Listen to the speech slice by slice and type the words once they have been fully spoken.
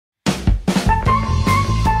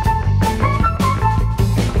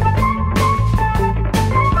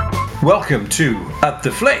Welcome to At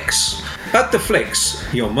The Flicks. At The Flicks,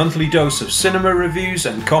 your monthly dose of cinema reviews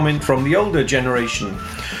and comment from the older generation.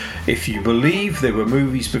 If you believe there were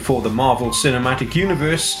movies before the Marvel Cinematic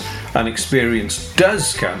Universe and experience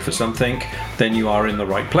does count for something, then you are in the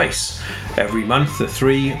right place. Every month, the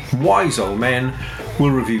three wise old men will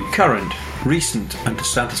review current, recent, and to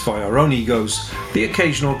satisfy our own egos, the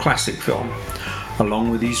occasional classic film.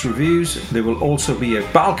 Along with these reviews, there will also be a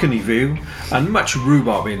balcony view and much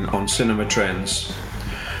rhubarb on cinema trends.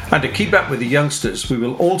 And to keep up with the youngsters, we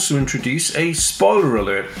will also introduce a spoiler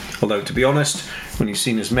alert, although to be honest, when you've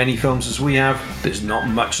seen as many films as we have, there's not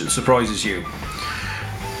much that surprises you.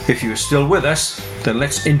 If you are still with us, then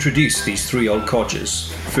let's introduce these three old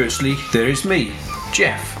codgers. Firstly, there is me,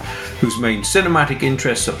 Jeff, whose main cinematic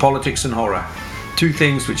interests are politics and horror. Two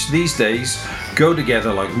things which these days go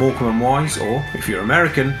together like Morecambe and Wise, or, if you're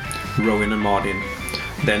American, Rowan and Martin.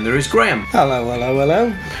 Then there is Graham.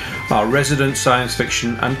 Hello. Our resident science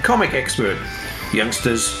fiction and comic expert.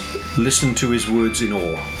 Youngsters, listen to his words in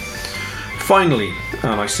awe. Finally,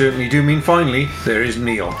 and I certainly do mean finally, there is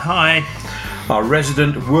Neil. Hi. Our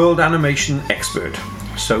resident world animation expert.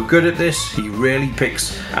 So good at this, he rarely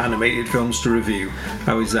picks animated films to review.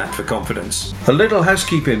 How is that for confidence? A little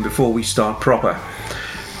housekeeping before we start proper.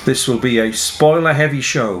 This will be a spoiler-heavy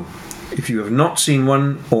show. If you have not seen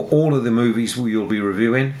one or all of the movies we will be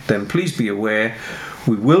reviewing, then please be aware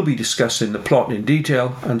we will be discussing the plot in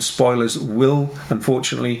detail and spoilers will,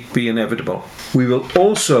 unfortunately, be inevitable. We will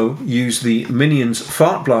also use the Minions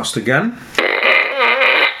Fart Blaster gun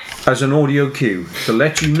as an audio cue to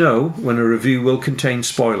let you know when a review will contain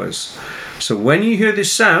spoilers. So when you hear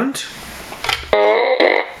this sound,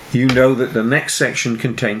 you know that the next section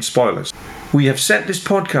contains spoilers. We have set this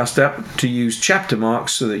podcast up to use chapter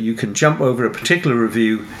marks so that you can jump over a particular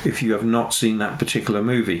review if you have not seen that particular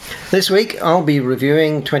movie. This week I'll be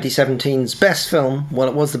reviewing 2017's best film, well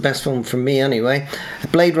it was the best film for me anyway,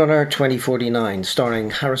 Blade Runner 2049, starring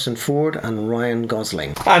Harrison Ford and Ryan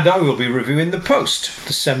Gosling. And I will be reviewing The Post,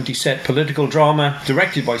 the 70-set political drama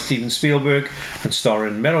directed by Steven Spielberg and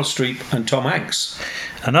starring Meryl Streep and Tom Hanks.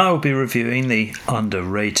 And I will be reviewing the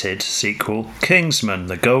underrated sequel, Kingsman: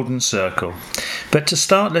 The Golden Circle. But to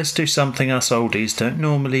start, let's do something us oldies don't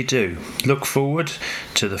normally do. Look forward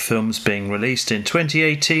to the films being released in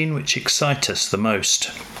 2018 which excite us the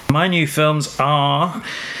most. My new films are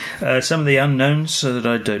some of the unknowns that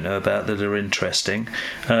I don't know about that are interesting.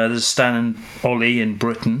 There's Stan and Ollie in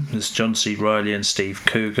Britain. There's John C. Reilly and Steve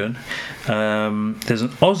Coogan. There's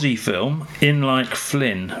an Aussie film, In Like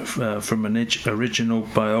Flynn, from an original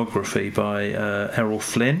biography by Errol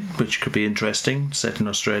Flynn, which could be interesting, set in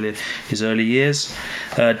Australia, his early years.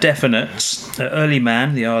 Definites, Early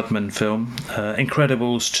Man, the Aardman film.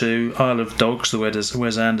 Incredibles 2, Isle of Dogs, the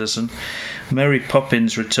Wes Anderson. Mary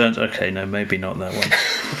Poppins Returns. Okay, no, maybe not that one.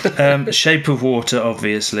 Shape of Water,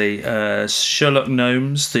 obviously. Sherlock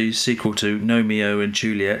Gnomes, the sequel to Gnomeo and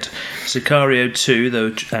Juliet. Sicario 2,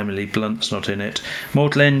 though Emily Blunt's not in it.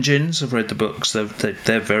 Mortal Engines, I've read the books,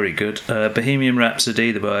 they're very good. Bohemian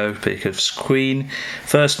Rhapsody, the biopic of Queen.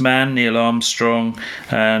 First Man, Neil Armstrong.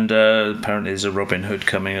 And apparently there's a Robin Hood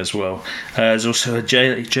coming as well. There's also a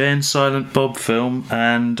Jay and Silent Bob film.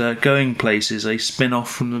 And Going Places, a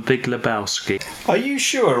spin-off from The Big Lebowski. Are you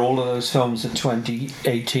sure all of those films are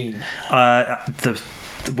 2018?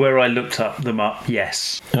 Where I looked them up,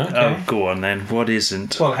 yes. Okay. Oh, go on then. What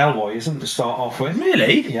isn't? Well, Hellboy isn't to start off with.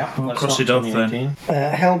 Really? Yeah. I'll cross it off then.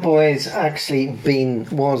 Hellboy's actually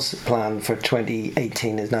was planned for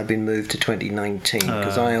 2018, has now been moved to 2019,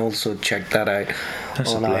 because I also checked that out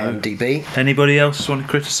on IMDb. Anybody else want to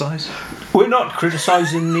criticise? We're not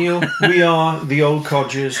criticising, Neil. We are the old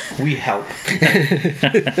codgers. We help.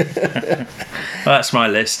 That's my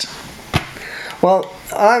list. Well,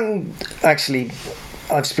 I've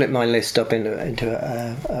split my list up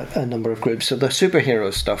into a number of groups. So the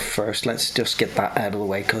superhero stuff first, let's just get that out of the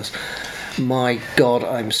way, because my God,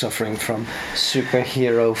 I'm suffering from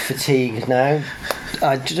superhero fatigue now.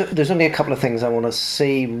 There's only a couple of things I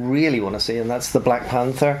really want to see, and that's the Black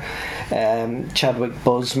Panther. Chadwick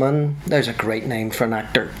Boseman, there's a great name for an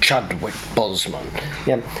actor, Chadwick Boseman.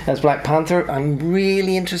 Yeah, as Black Panther, I'm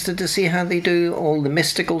really interested to see how they do all the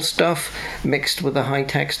mystical stuff mixed with the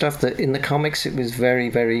high-tech stuff. That in the comics it was very,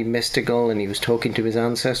 very mystical, and he was talking to his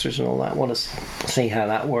ancestors and all that. I want to see how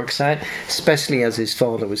that works out, especially as his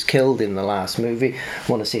father was killed in the last movie.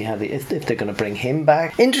 I want to see how if they're going to bring him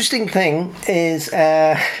back. Interesting thing is,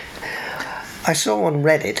 I saw on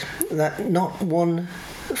Reddit that not one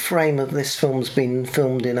frame of this film's been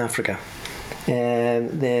filmed in Africa.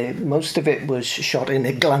 Most of it was shot in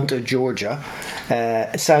Atlanta, Georgia,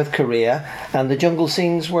 South Korea, and the jungle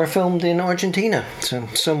scenes were filmed in Argentina.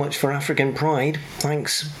 So much for African pride.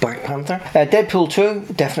 Thanks, Black Panther. Deadpool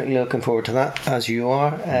 2, definitely looking forward to that, as you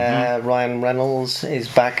are. Ryan Reynolds is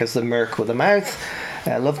back as the Merc with a mouth.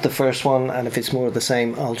 I loved the first one, and if it's more of the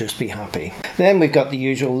same, I'll just be happy. Then we've got the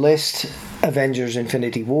usual list: Avengers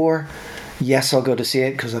Infinity War. Yes, I'll go to see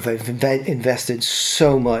it because I've invested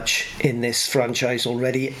so much in this franchise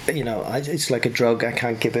already. You know, it's like a drug. I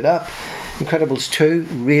can't give it up. Incredibles 2,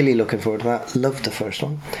 really looking forward to that. Loved the first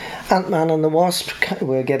one. Ant-Man and the Wasp,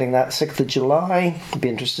 we're getting that 6th of July. I'd be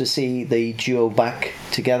interested to see the duo back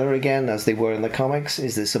together again as they were in the comics.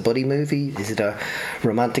 Is this a buddy movie? Is it a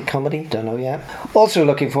romantic comedy? Don't know yet. Also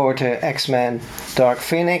looking forward to X-Men Dark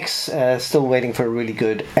Phoenix. Still waiting for a really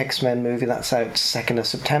good X-Men movie. That's out 2nd of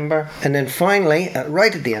September. And then finally,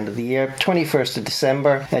 right at the end of the year, 21st of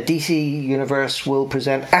December, DC Universe will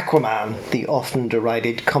present Aquaman, the often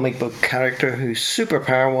derided comic book character whose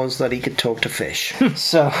superpower was that he could talk to fish.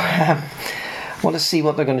 So want to see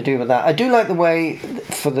what they're going to do with that. I do like the way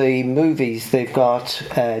for the movies they've got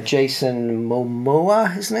Jason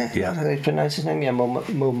Momoa, isn't it? Yeah. How do they pronounce his name? Yeah,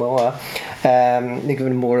 Momoa. They're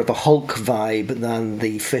giving him more of a Hulk vibe than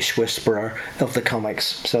the Fish Whisperer of the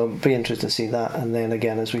comics. So be interested to see that. And then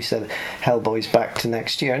again, as we said, Hellboy's back to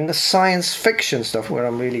next year. And the science fiction stuff where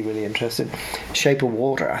I'm really, really interested. Shape of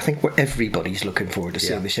Water. I think everybody's looking forward to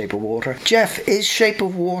seeing The Shape of Water. Jeff, is Shape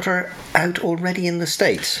of Water out already in the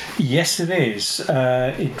States? Yes, it is.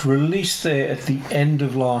 It released there at the end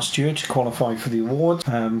of last year to qualify for the awards.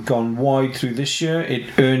 Gone wide through this year.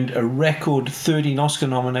 It earned a record 13 Oscar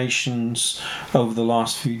nominations over the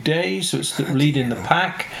last few days, so it's the lead in the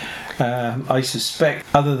pack. I suspect,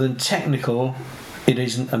 other than technical, it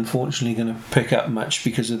isn't unfortunately going to pick up much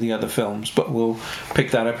because of the other films, but we'll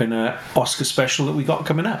pick that up in an Oscar special that we got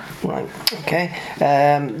coming up. Right, okay.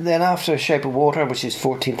 Then after Shape of Water, which is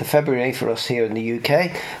 14th of February for us here in the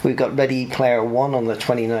UK, we've got Ready Player One on the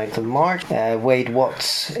 29th of March. Wade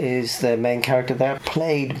Watts is the main character there,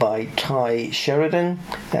 played by Ty Sheridan.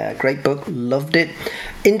 Great book, loved it.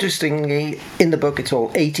 Interestingly, in the book it's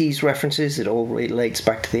all 80s references, it all relates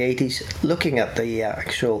back to the 80s. Looking at the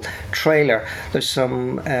actual trailer, there's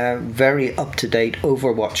some very up-to-date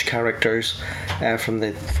Overwatch characters from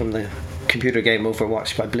the computer game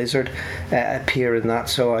Overwatch by Blizzard appear in that,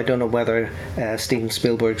 so I don't know whether Steven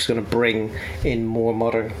Spielberg's going to bring in more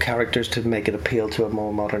modern characters to make it appeal to a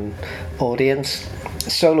more modern audience.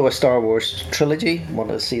 Solo, a Star Wars trilogy, want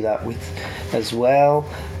to see that with as well.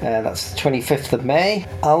 That's the 25th of May.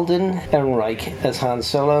 Alden Ehrenreich as Han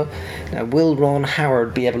Solo. Now, will Ron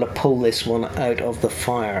Howard be able to pull this one out of the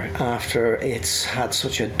fire after it's had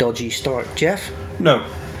such a dodgy start? Jeff? No.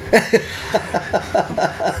 The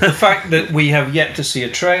fact that we have yet to see a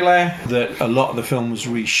trailer, that a lot of the film was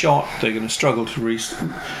reshot, they're going to struggle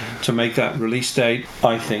to make that release date.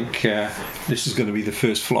 I think this is going to be the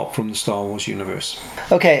first flop from the Star Wars universe.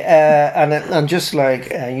 Okay, and just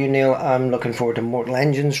like you, Neil, I'm looking forward to Mortal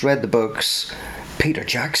Engines. Read the books. Peter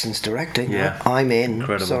Jackson's directing. Yeah. I'm in.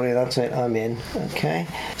 Incredible. Sorry, that's it. I'm in. Okay.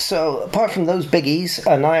 So, apart from those biggies,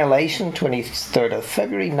 Annihilation, 23rd of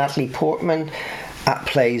February, Natalie Portman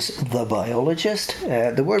plays the biologist.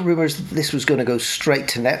 There were rumours this was going to go straight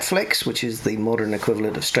to Netflix, which is the modern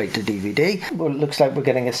equivalent of straight to DVD. Well, it looks like we're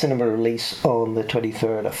getting a cinema release on the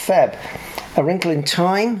 23rd of Feb. A Wrinkle in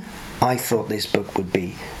Time. I thought this book would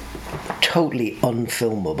be totally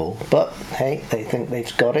unfilmable, but hey, they think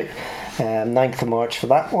they've got it. 9th of March for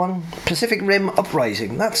that one. Pacific Rim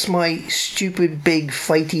Uprising. That's my stupid, big,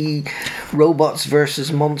 fighty robots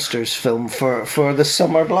versus monsters film for the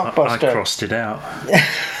summer blockbuster. I crossed it out.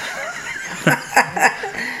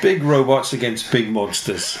 Big robots against big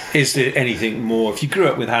monsters. Is there anything more? If you grew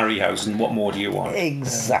up with Harryhausen, what more do you want?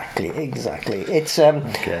 Exactly. It's I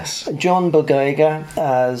guess. John Boyega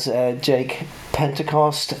as Jake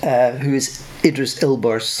Pentecost, who is Idris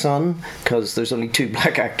Elba's son, because there's only 2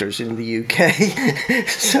 black actors in the UK,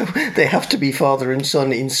 so they have to be father and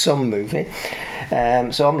son in some movie.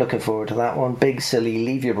 So I'm looking forward to that one. Big, silly,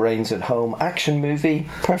 leave your brains at home action movie,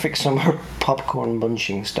 perfect summer popcorn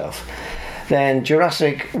munching stuff. Then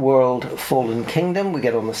Jurassic World Fallen Kingdom, we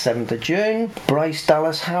get on the 7th of June. Bryce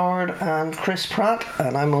Dallas Howard and Chris Pratt,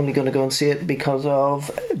 and I'm only going to go and see it because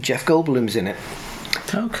of Jeff Goldblum's in it.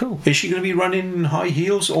 Oh, cool. Is she going to be running in high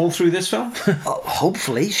heels all through this film?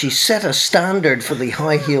 Hopefully. She set a standard for the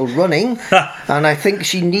high heel running, and I think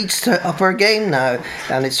she needs to up her game now.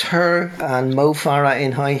 And it's her and Mo Farah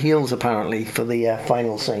in high heels, apparently, for the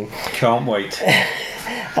final scene. Can't wait.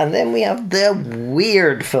 And then we have the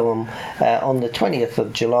weird film on the 20th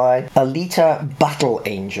of July, Alita Battle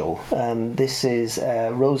Angel. This is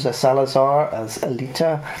Rosa Salazar as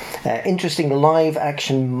Alita. Interesting live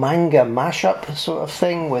action manga mashup sort of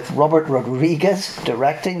thing with Robert Rodriguez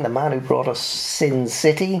directing, the man who brought us Sin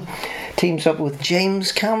City. Teams up with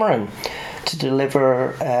James Cameron to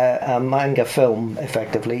deliver a manga film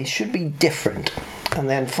effectively. Should be different. And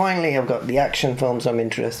then finally I've got the action films I'm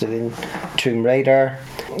interested in. Tomb Raider,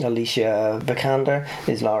 Alicia Vikander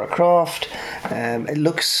is Lara Croft. It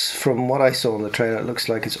looks, from what I saw in the trailer, it looks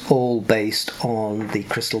like it's all based on the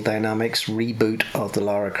Crystal Dynamics reboot of the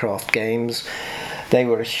Lara Croft games. They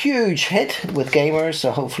were a huge hit with gamers,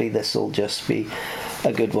 so hopefully this will just be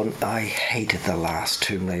a good one. I hated the last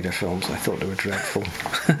Tomb Raider films. I thought they were dreadful.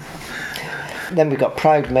 Then we've got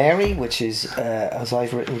Proud Mary, which is, as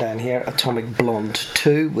I've written down here, Atomic Blonde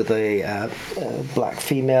 2 with a black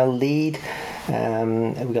female lead.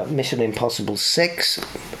 We've got Mission Impossible 6.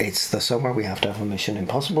 It's the summer, we have to have a Mission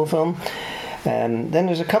Impossible film. Then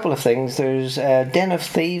there's a couple of things. There's Den of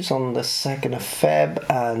Thieves on the 2nd of Feb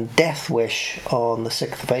and Death Wish on the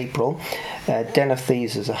 6th of April. Den of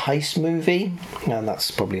Thieves is a heist movie, and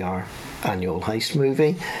that's probably our annual heist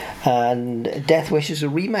movie. And Death Wish is a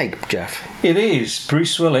remake, Jeff. It is.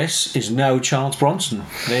 Bruce Willis is now Charles Bronson.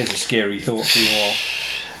 There's a scary thought for you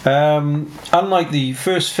all. Unlike the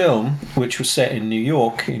first film, which was set in New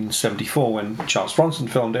York in 1974 when Charles Bronson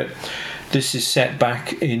filmed it, this is set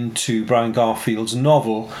back into Brian Garfield's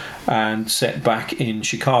novel and set back in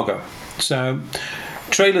Chicago. So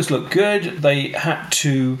trailers look good. They had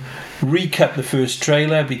to recut the first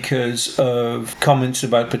trailer because of comments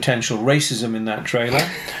about potential racism in that trailer.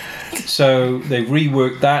 So they've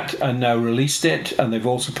reworked that and now released it, and they've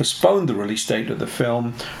also postponed the release date of the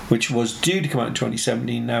film, which was due to come out in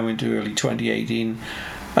 2017, now into early 2018.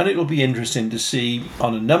 And it'll be interesting to see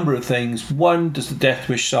on a number of things. One, does the Death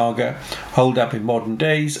Wish saga hold up in modern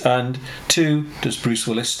days? And two, does Bruce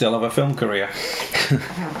Willis still have a film career?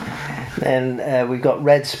 Then we've got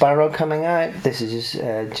Red Sparrow coming out. This is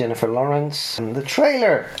Jennifer Lawrence. And the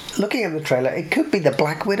trailer, looking at the trailer, it could be the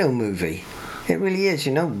Black Widow movie. It really is,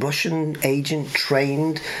 Russian agent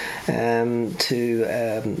trained to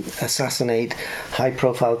assassinate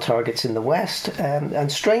high-profile targets in the West. And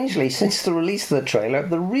strangely, since the release of the trailer,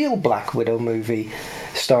 the real Black Widow movie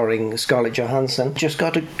starring Scarlett Johansson just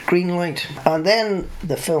got a green light. And then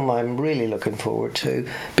the film I'm really looking forward to,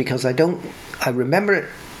 because I remember it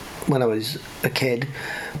when I was a kid,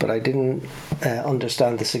 but I didn't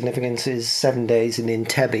understand the significance, is 7 Days in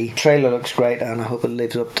Entebbe. Trailer looks great, and I hope it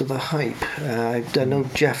lives up to the hype. I know,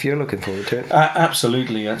 Jeff, you're looking forward to it.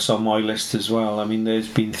 Absolutely, that's on my list as well. I mean, there's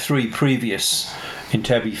been 3 previous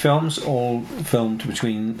Entebbe films, all filmed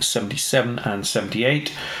between 77 and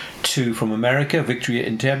 78. 2 from America, Victory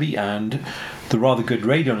at Entebbe, and the rather good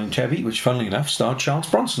Raid on Entebbe, which funnily enough starred Charles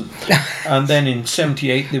Bronson. And then in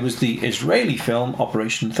 78 there was the Israeli film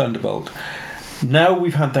Operation Thunderbolt. Now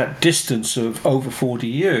we've had that distance of over 40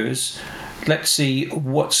 years. Let's see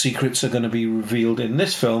what secrets are going to be revealed in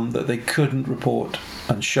this film that they couldn't report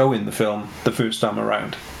and show in the film the first time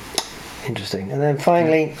around. Interesting. And then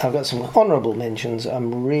finally, I've got some honourable mentions.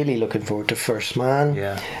 I'm really looking forward to First Man,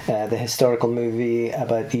 the historical movie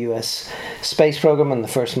about the US space program and the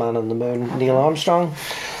first man on the moon, Neil Armstrong.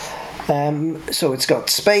 So it's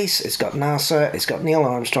got space, it's got NASA, it's got Neil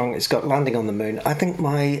Armstrong, it's got landing on the moon. I think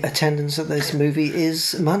my attendance at this movie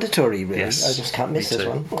is mandatory, really. Yes, I just can't miss this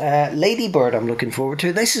one. Lady Bird I'm looking forward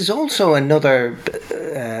to. This is also another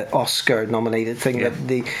Oscar-nominated thing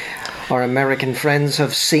that our American friends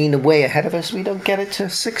have seen way ahead of us. We don't get it to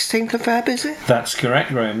 16th of Feb, is it? That's correct,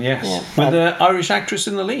 Graham, yes. Yeah. With an Irish actress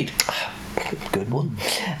in the lead. Good one.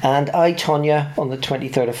 And I, Tonya, on the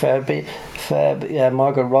 23rd of Feb,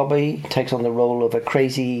 Margot Robbie takes on the role of a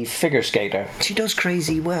crazy figure skater. She does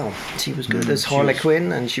crazy well. She was good as Harley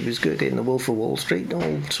Quinn, and she was good in The Wolf of Wall Street,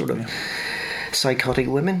 all sort of psychotic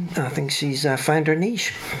women. I think she's found her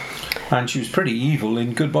niche. And she was pretty evil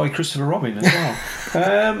in Goodbye Christopher Robin as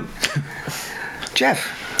well.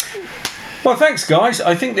 Jeff? Well, thanks, guys.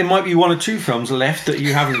 I think there might be 1 or 2 films left that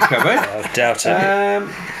you haven't covered. I doubt it.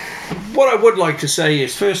 What I would like to say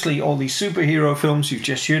is, firstly, all these superhero films you've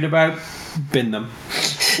just heard about, bin them.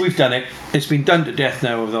 We've done it. It's been done to death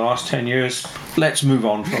now over the last 10 years. Let's move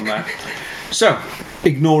on from that. So,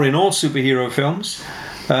 ignoring all superhero films,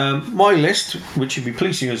 my list, which you'll be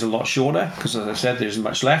pleased to hear, is a lot shorter, because as I said, there isn't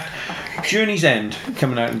much left. Journey's End,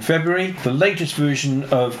 coming out in February. The latest version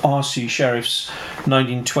of R.C. Sheriff's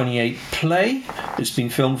 1928 play, It's been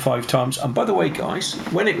filmed 5 times. And by the way, guys,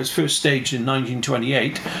 when it was first staged in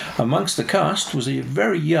 1928, amongst the cast was a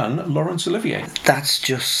very young Laurence Olivier. That's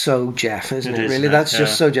just so Jeff, isn't it? is, Really, isn't it? that's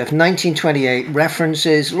just so Jeff. 1928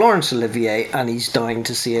 references Laurence Olivier, and he's dying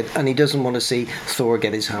to see it, and he doesn't want to see Thor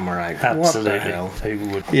get his hammer out. Absolutely. What the hell? Who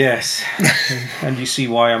would? Yes, and you see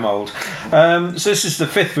why I'm old. So this is the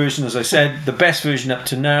 5th version, as I said. The best version up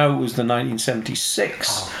to now was the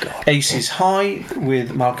 1976 Aces High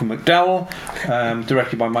with Malcolm McDowell,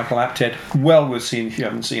 directed by Michael Apted. Well worth seeing if you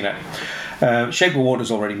haven't seen it. Shape of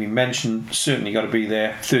Water's already been mentioned. Certainly got to be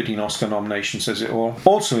there. 13 Oscar nominations says it all.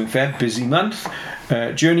 Also in Feb, busy month.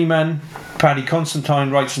 Journeyman. Paddy Constantine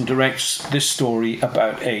writes and directs this story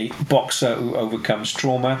about a boxer who overcomes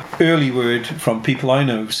trauma. Early word from people I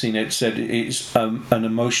know who've seen it said it is an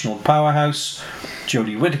emotional powerhouse.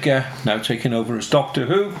 Jodie Whittaker now taking over as Doctor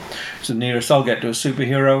Who. It's the nearest I'll get to a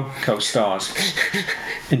superhero. Co-stars.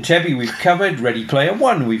 In Tebby we've covered. Ready Player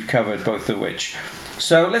One we've covered, both of which.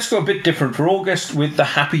 So let's go a bit different for August with the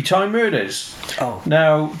Happy Time Murders. Oh.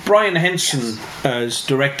 Now, Brian Henson has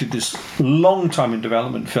directed this long time in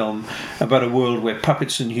development film about a world where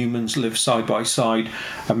puppets and humans live side by side.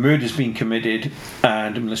 A murder's been committed,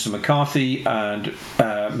 and Melissa McCarthy and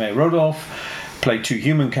Maya Rudolph play 2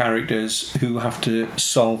 human characters who have to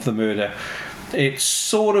solve the murder. It's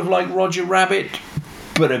sort of like Roger Rabbit,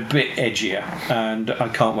 but a bit edgier, and I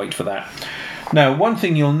can't wait for that. Now, one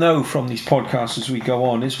thing you'll know from these podcasts as we go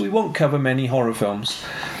on is we won't cover many horror films.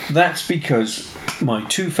 That's because my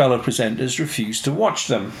 2 fellow presenters refuse to watch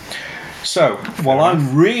them. So, while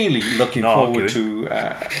I'm really looking forward to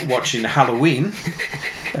watching Halloween,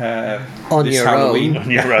 On this your Halloween, On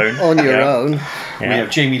your own. On your own. we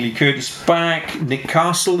have Jamie Lee Curtis back, Nick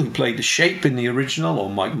Castle, who played the Shape in the original, or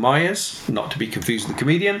Mike Myers, not to be confused with the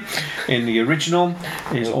comedian, in the original,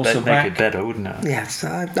 is also That'd back. make it better, wouldn't it? Yes,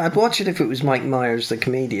 I'd watch it if it was Mike Myers, the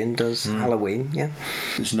comedian, does Halloween. Yeah.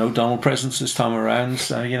 There's no Donald presence this time around,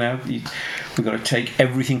 so we've got to take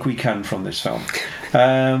everything we can from this film.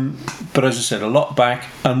 But as I said, a lot back,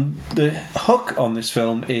 and the hook on this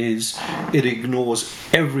film is it ignores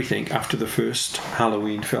everything after the first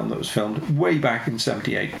Halloween film that was filmed way back in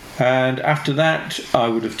 78. And after that, I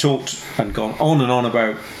would have talked and gone on and on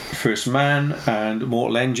about First Man and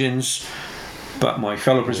Mortal Engines, but my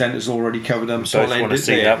fellow presenters already covered them, so Both I'll want end to it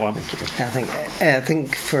see there. that one. I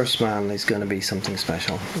think First Man is going to be something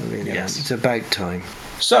special. Really, Yes. it's about time.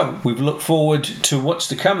 So, we've looked forward to what's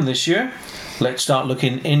to come this year. Let's start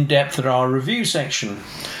looking in depth at our review section.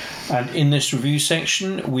 And in this review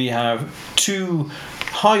section, we have 2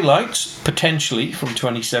 highlights, potentially, from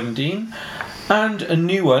 2017, and a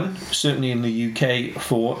new one, certainly in the UK,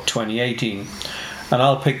 for 2018. And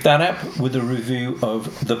I'll pick that up with a review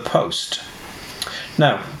of The Post.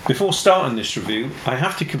 Now, before starting this review, I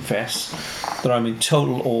have to confess that I'm in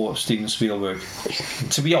total awe of Steven Spielberg.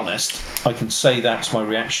 And to be honest, I can say that's my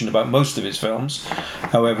reaction about most of his films.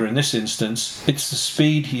 However, in this instance, it's the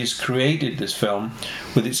speed he has created this film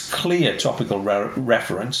with its clear topical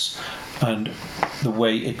reference and the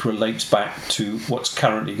way it relates back to what's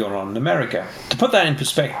currently going on in America. To put that in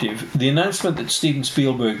perspective, the announcement that Steven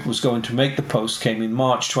Spielberg was going to make The Post came in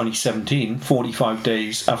March 2017, 45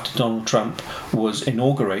 days after Donald Trump was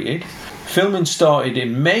inaugurated. Filming started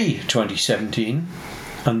in May 2017,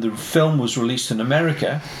 and the film was released in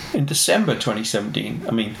America in December 2017.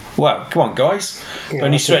 I mean, wow, come on, guys. Yeah,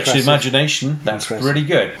 Any that's stretch of the impressive. imagination, that's Impressive. pretty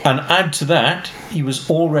good. And add to that, he was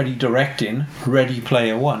already directing Ready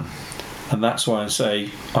Player One. And that's why I say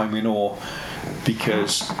I'm in awe,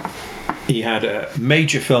 because he had a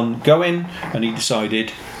major film going and he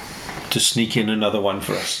decided to sneak in another one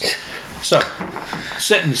for us. So,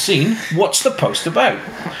 setting the scene, what's The Post about?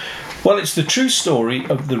 Well, it's the true story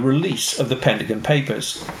of the release of the Pentagon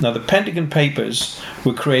Papers. Now, the Pentagon Papers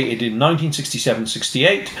were created in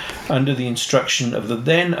 1967-68 under the instruction of the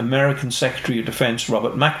then American Secretary of Defense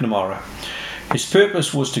Robert McNamara. His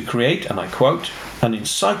purpose was to create, and I quote, an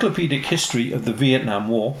encyclopedic history of the Vietnam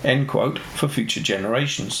War, end quote, for future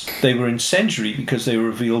generations. They were incendiary because they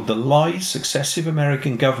revealed the lies successive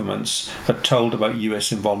American governments had told about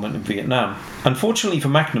US involvement in Vietnam. Unfortunately for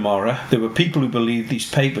McNamara, there were people who believed these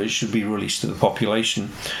papers should be released to the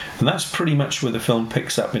population, and that's pretty much where the film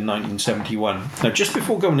picks up in 1971. Now, just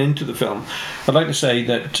before going into the film, I'd like to say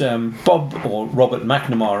that Bob, or Robert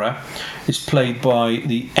McNamara, is played by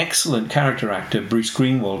the excellent character actor Bruce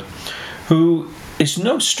Greenwald, who is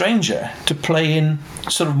no stranger to playing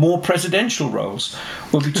sort of more presidential roles.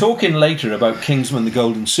 We'll be talking later about Kingsman: The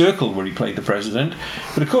Golden Circle, where he played the president,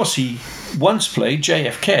 but of course he once played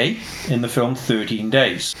JFK in the film 13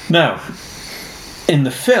 Days. Now, in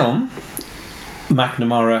the film,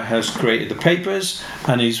 McNamara has created the papers,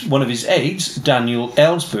 and one of his aides, Daniel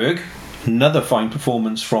Ellsberg, another fine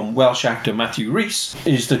performance from Welsh actor Matthew Rhys,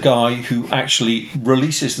 is the guy who actually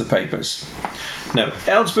releases the papers. Now,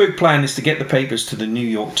 Ellsberg's plan is to get the papers to the New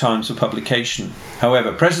York Times for publication.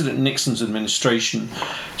 However, President Nixon's administration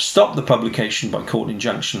stopped the publication by court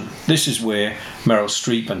injunction. This is where Meryl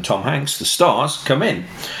Streep and Tom Hanks, the stars, come in.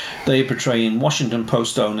 They portray in Washington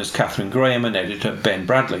Post owners Katharine Graham and editor Ben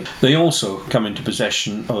Bradley. They also come into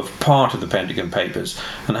possession of part of the Pentagon Papers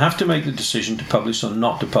and have to make the decision to publish or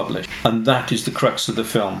not to publish. And that is the crux of the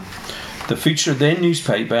film. The future of their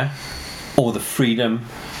newspaper or the freedom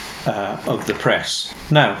of the press.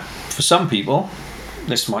 Now, for some people,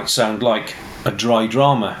 this might sound like a dry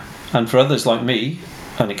drama, and for others like me,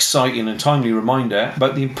 an exciting and timely reminder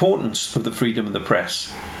about the importance of the freedom of the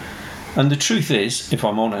press. And the truth is, if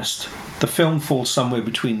I'm honest, the film falls somewhere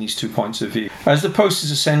between these two points of view. As the Post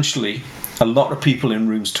is essentially a lot of people in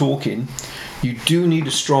rooms talking, you do need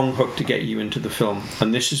a strong hook to get you into the film,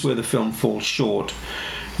 and this is where the film falls short.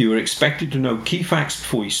 You are expected to know key facts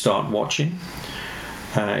before you start watching.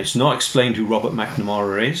 It's not explained who Robert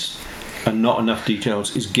McNamara is, and not enough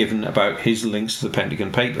details is given about his links to the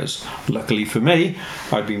Pentagon Papers. Luckily for me,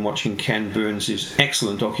 I've been watching Ken Burns'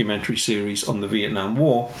 excellent documentary series on the Vietnam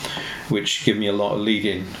War, which give me a lot of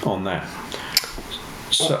lead-in on that.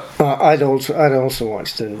 So I'd also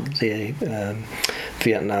watched the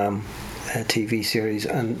Vietnam TV series,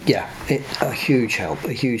 and a huge help.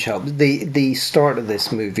 The start of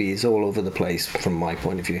this movie is all over the place from my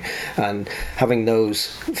point of view, and having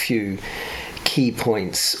those few key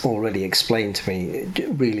points already explained to me, it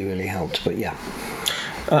really helped. But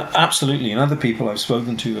absolutely, and other people I've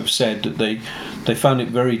spoken to have said that they found it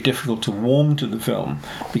very difficult to warm to the film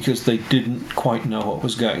because they didn't quite know what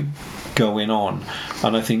was going on.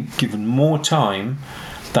 And I think given more time,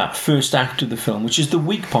 that first act of the film, which is the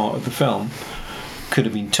weak part of the film, could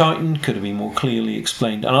have been tightened, could have been more clearly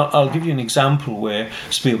explained. And I'll give you an example where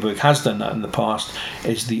Spielberg has done that in the past.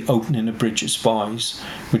 It's the opening of Bridge of Spies,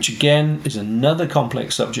 which again is another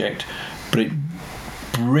complex subject, but it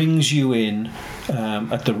brings you in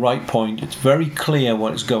at the right point. It's very clear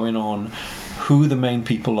what is going on, who the main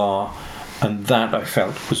people are, and that I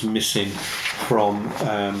felt was missing from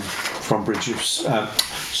Bridge of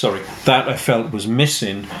that I felt was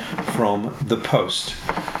missing from The Post.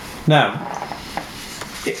 Now,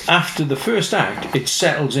 after the first act, it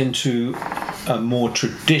settles into a more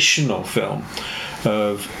traditional film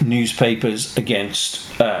of newspapers against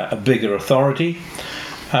a bigger authority.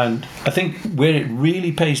 And I think where it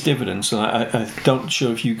really pays dividends, and I don't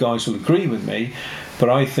sure if you guys will agree with me, but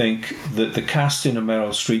I think that the casting of Meryl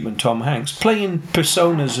Streep and Tom Hanks, playing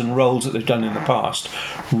personas and roles that they've done in the past,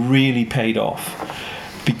 really paid off.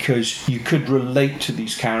 Because you could relate to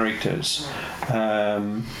these characters.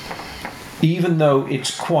 Even though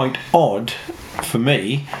it's quite odd for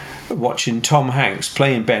me watching Tom Hanks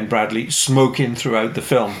playing Ben Bradley smoking throughout the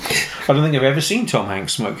film. I don't think I've ever seen Tom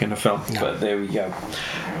Hanks smoke in a film, but there we go.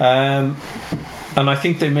 And I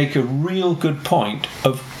think they make a real good point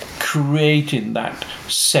of creating that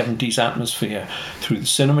 70s atmosphere through the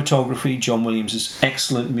cinematography, John Williams'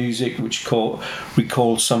 excellent music, which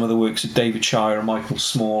recalls some of the works of David Shire and Michael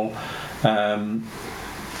Small,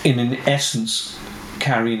 in essence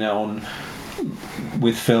carrying on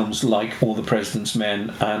with films like All the President's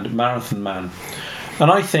Men and Marathon Man.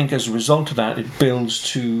 And I think as a result of that, it builds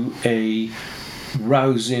to a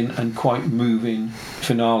rousing and quite moving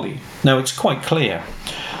finale. Now, it's quite clear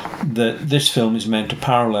that this film is meant to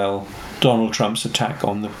parallel Donald Trump's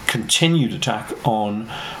continued attack on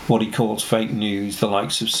what he calls fake news, the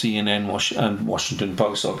likes of CNN and Washington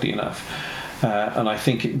Post, oddly enough. And I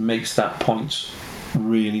think it makes that point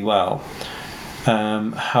really well.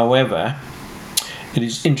 However, it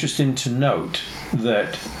is interesting to note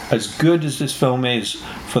that as good as this film is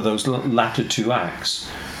for those latter two acts,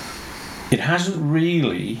 it hasn't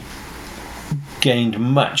really gained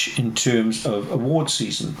much in terms of award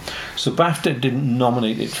season. So BAFTA didn't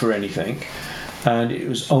nominate it for anything, and it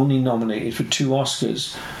was only nominated for 2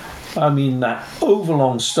 Oscars. I mean, that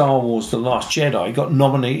overlong Star Wars The Last Jedi got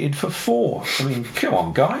nominated for 4. I mean, come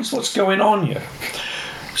on guys, what's going on here?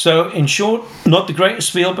 So in short, not the greatest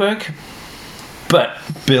Spielberg, but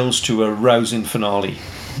builds to a rousing finale.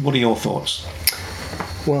 What are your thoughts?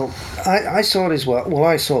 Well, I saw it as well. Well,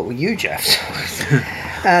 I saw it with you, Jeff.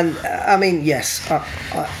 And I mean, yes,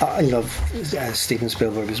 I love Steven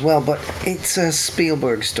Spielberg as well, but it's a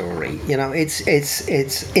Spielberg story. You know, it's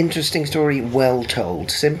interesting story, well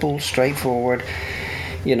told, simple, straightforward.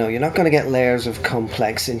 You know, you're not going to get layers of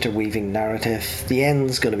complex interweaving narrative. The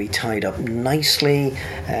end's going to be tied up nicely.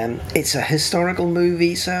 It's a historical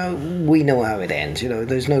movie, so we know how it ends. You know,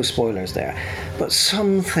 there's no spoilers there. But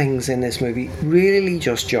some things in this movie really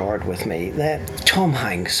just jarred with me. Tom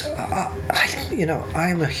Hanks,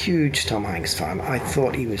 I'm a huge Tom Hanks fan. I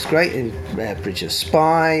thought he was great in Bridge of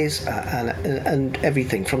Spies and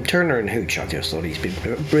everything from Turner and Hooch. I just thought he's been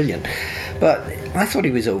brilliant. But I thought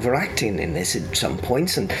he was overacting in this at some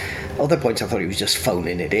points, and other points I thought he was just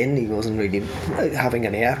phoning it in. He wasn't really having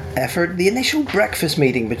any effort. The initial breakfast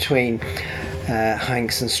meeting between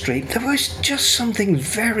Hanks and Streep, there was just something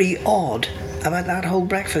very odd about that whole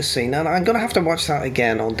breakfast scene, and I'm going to have to watch that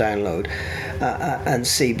again on download and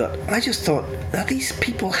see. But I just thought, are these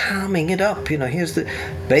people hamming it up? You know, here's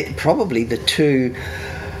probably the two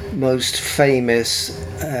most famous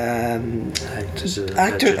actors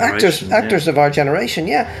of our generation,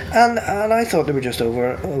 and I thought they were just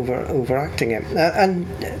overacting it. And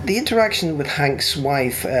the interaction with Hank's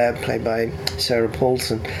wife, played by Sarah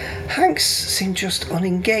Paulson, Hanks seemed just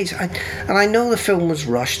unengaged. And I know the film was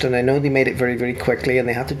rushed, and I know they made it very, very quickly, and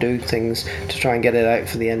they had to do things to try and get it out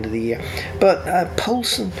for the end of the year. But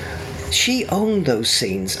Paulson, she owned those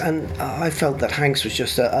scenes, and I felt that Hanks was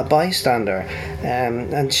just a bystander,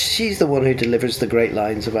 and she's the one who delivers the great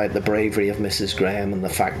lines about the bravery of Mrs. Graham and the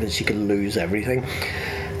fact that she could lose everything,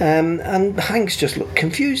 and Hanks just looked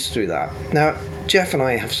confused through that. Now, Jeff and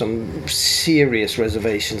I have some serious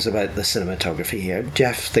reservations about the cinematography here.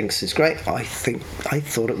 Jeff thinks it's great. I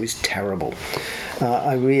thought it was terrible.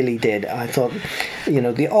 I really did. I thought,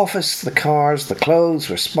 the office, the cars, the clothes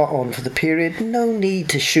were spot on for the period. No need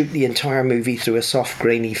to shoot the entire movie through a soft,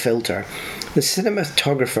 grainy filter. The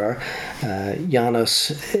cinematographer,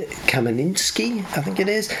 Janusz Kaminski, I think it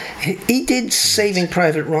is, he did Saving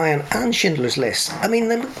Private Ryan and Schindler's List. I mean,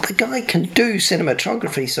 the guy can do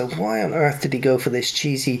cinematography, so why on earth did he go for this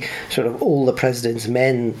cheesy sort of All the President's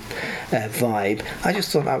Men vibe? I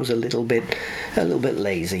just thought that was a little bit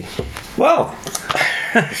lazy. Well,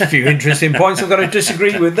 a few interesting points I've got to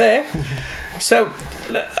disagree with there. So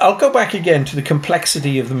I'll go back again to the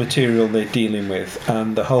complexity of the material they're dealing with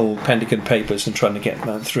and the whole Pentagon Papers and trying to get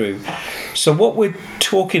that through. So what we're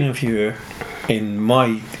talking of here, in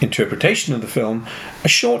my interpretation of the film, are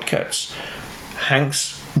shortcuts.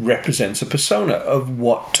 Hanks represents a persona of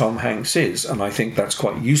what Tom Hanks is, and I think that's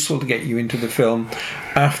quite useful to get you into the film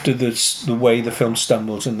after the way the film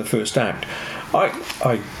stumbles in the first act.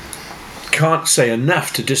 I can't say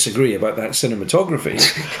enough to disagree about that cinematography.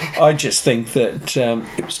 I just think that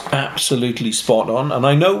it was absolutely spot on, and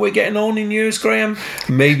I know we're getting on in years, Graham.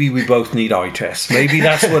 Maybe we both need eye tests. Maybe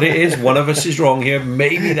that's what it is. One of us is wrong here.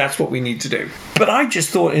 Maybe that's what we need to do. But I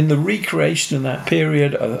just thought in the recreation in that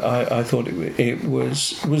period, I thought it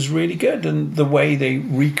was really good, and the way they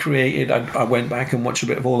recreated. I went back and watched a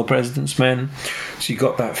bit of All the President's Men, so you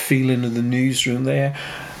got that feeling of the newsroom there.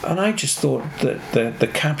 And I just thought that the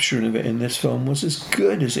capturing of it in this film was as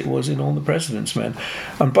good as it was in All the President's Men.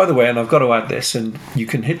 And by the way, and I've got to add this, and you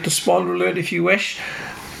can hit the spoiler alert if you wish.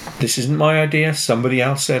 This isn't my idea. Somebody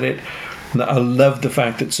else said it. And I love the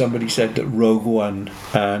fact that somebody said that Rogue One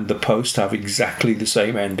and The Post have exactly the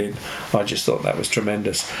same ending. I just thought that was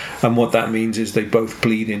tremendous. And what that means is they both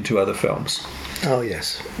bleed into other films. Oh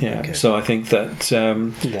yes. Yeah. Okay. So I think that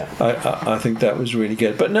I think that was really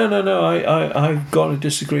good. But no. I've got to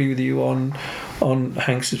disagree with you on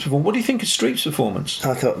Hanks' performance. What do you think of Streep's performance?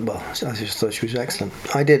 I just thought she was excellent.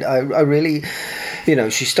 I did. I really,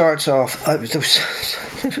 she starts off. There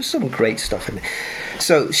was some great stuff in it.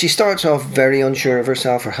 So she starts off very unsure of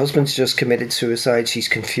herself. Her husband's just committed suicide. She's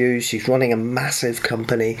confused. She's running a massive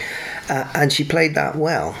company, and she played that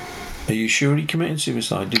well. Are you sure he committed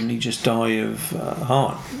suicide? Didn't he just die of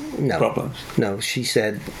heart problems? No, she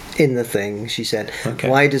said in the thing, okay.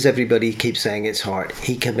 Why does everybody keep saying it's heart?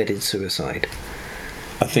 He committed suicide.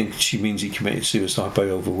 I think she means he committed suicide by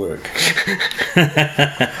overwork.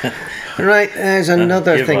 Right, there's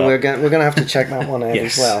another thing we're going to have to check that one out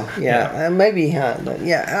as well. Yeah. Maybe.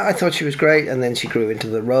 I thought she was great, and then she grew into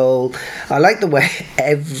the role. I like the way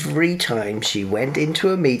every time she went into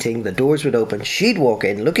a meeting, the doors would open, she'd walk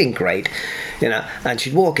in looking great, and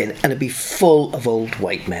she'd walk in and it'd be full of old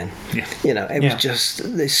white men. Yeah. It was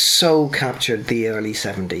just, they so captured the early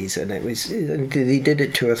 70s, and they did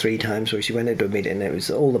it 2 or 3 times where she went into a meeting and it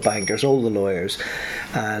was all the bankers, all the lawyers,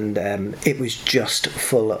 and it was just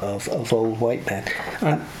full of old white men.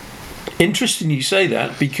 Interesting you say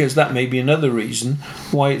that, because that may be another reason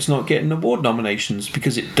why it's not getting award nominations,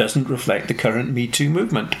 because it doesn't reflect the current Me Too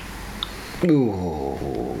movement.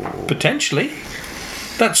 Ooh. Potentially.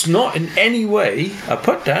 That's not in any way a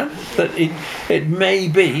put down. That it may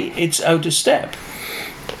be it's out of step.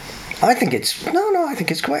 I think it's I think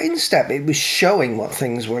it's quite in step. It was showing what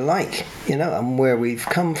things were like, and where we've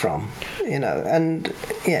come from, and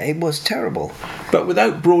yeah, it was terrible. But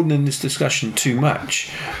without broadening this discussion too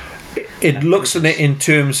much, it looks at it in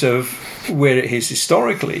terms of where it is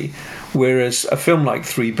historically, whereas a film like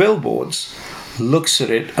Three Billboards looks at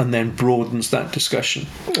it and then broadens that discussion.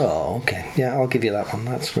 Oh, okay. Yeah, I'll give you that one.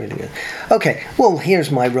 That's really good. Okay, well, here's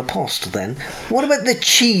my riposte then. What about the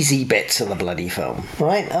cheesy bits of the bloody film,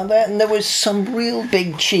 right? And there was some real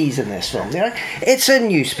big cheese in this film, right? It's a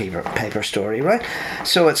newspaper story, right?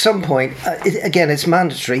 So at some point, again, it's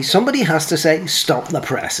mandatory. Somebody has to say, stop the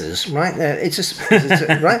presses, right?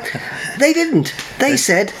 Right? They didn't. They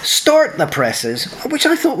said, start the presses, which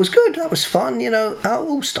I thought was good. That was fun,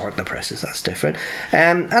 start the presses. That's different.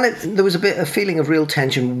 And there was a feeling of real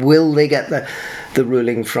tension. Will they get the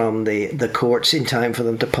ruling from the courts in time for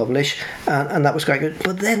them to publish? And that was quite good.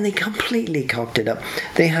 But then they completely cocked it up.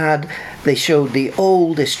 They showed the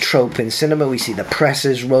oldest trope in cinema. We see the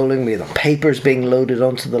presses rolling, we have the papers being loaded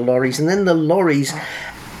onto the lorries, and then the lorries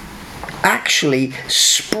actually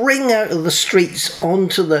spring out of the streets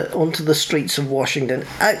onto the streets of Washington.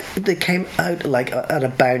 They came out like at a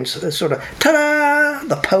bounce, sort of ta-da!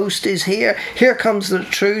 The Post is here. Here comes the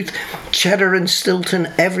truth. Cheddar and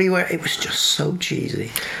Stilton everywhere. It was just so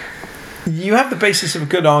cheesy. You have the basis of a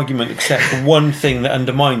good argument, except for one thing that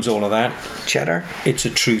undermines all of that. Cheddar? It's a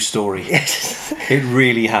true story. Yes. It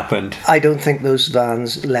really happened. I don't think those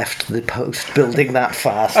vans left the Post building that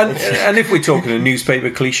fast. And if we're talking of newspaper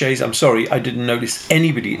cliches, I'm sorry, I didn't notice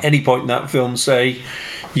anybody at any point in that film say,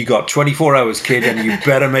 you got 24 hours, kid, and you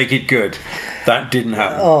better make it good. That didn't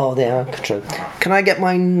happen. Oh, yeah, true. Can I get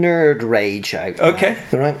my nerd rage out? Okay.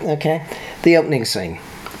 Right, okay. The opening scene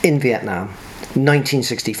in Vietnam.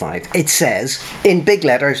 1965. It says in big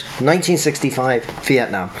letters 1965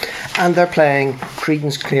 Vietnam, and they're playing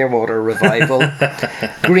Creedence Clearwater Revival.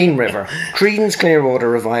 Green River. Creedence Clearwater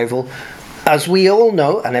Revival, as we all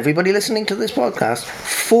know, and everybody listening to this podcast,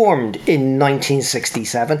 formed in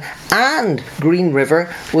 1967, and Green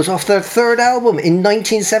River was off their third album in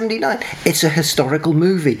 1979. It's a historical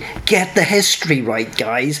movie. Get the history right,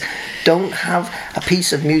 guys. Don't have a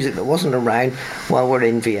piece of music that wasn't around while we're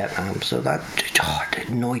in Vietnam. So that it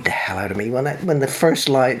annoyed the hell out of me when the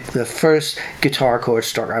first guitar chord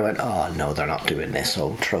struck. I went, oh no, they're not doing this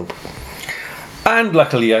old trope. And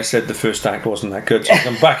luckily I said the first act wasn't that good, so I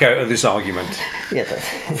can back out of this argument. Yeah.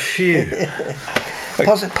 Phew.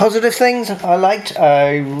 Positive things I liked.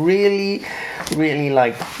 I really, really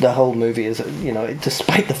liked the whole movie.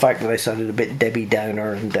 Despite the fact that I sounded a bit Debbie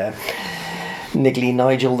Downer and niggly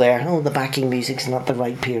Nigel there. Oh, the backing music's not the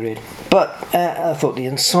right period. But I thought the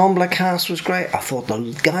ensemble cast was great. I thought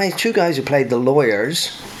the two guys who played the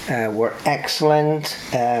lawyers were excellent.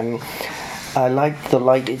 I liked the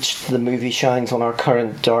light the movie shines on our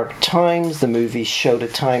current dark times. The movie showed a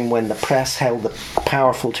time when the press held the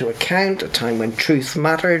powerful to account, a time when truth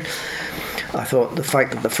mattered. I thought the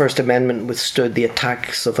fact that the First Amendment withstood the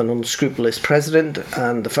attacks of an unscrupulous president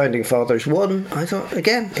and the Founding Fathers won, I thought,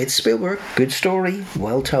 again, it's Spielberg. Good story,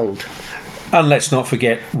 well told. And let's not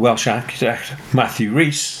forget Welsh actor Matthew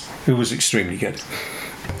Rhys, who was extremely good.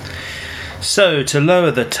 So, to lower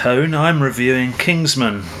the tone, I'm reviewing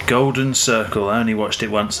Kingsman, Golden Circle. I only watched it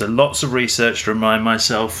once. There lots of research to remind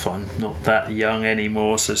myself I'm not that young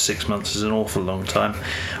anymore, so 6 months is an awful long time.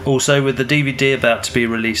 Also, with the DVD about to be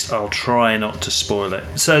released, I'll try not to spoil it.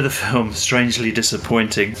 So the film, strangely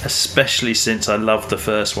disappointing, especially since I loved the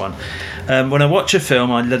first one. When I watch a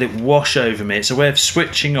film, I let it wash over me. It's a way of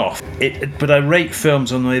switching off. But I rate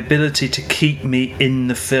films on the ability to keep me in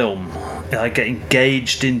the film. I get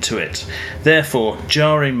engaged into it. Therefore,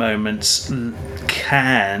 jarring moments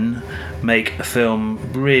can make a film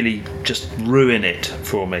really just ruin it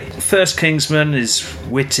for me. First Kingsman is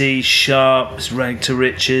witty, sharp, it's rags to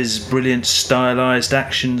riches, brilliant stylised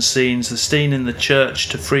action scenes. The scene in the church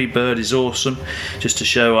to Free Bird is awesome, just to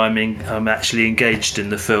show I'm actually engaged in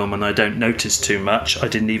the film and I don't notice too much. I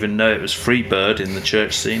didn't even know it was Free Bird in the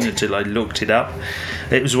church scene until I looked it up.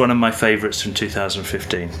 It was one of my favourites from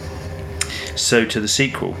 2015. So to the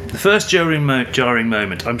sequel. The first jarring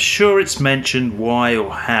moment, I'm sure it's mentioned why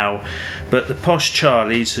or how, but the posh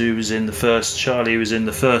Charlie who was in the first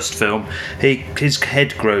film, his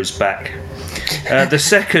head grows back. The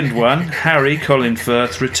second one, Harry Colin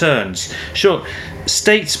Firth returns. Sure,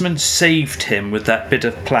 Statesman saved him with that bit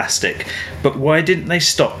of plastic, but why didn't they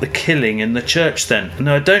stop the killing in the church then?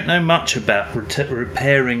 Now, I don't know much about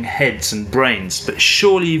repairing heads and brains, but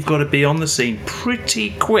surely you've got to be on the scene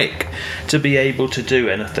pretty quick to be able to do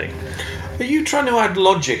anything. Are you trying to add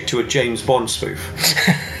logic to a James Bond spoof?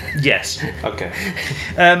 Yes. Okay.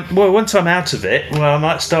 Well, once I'm out of it, I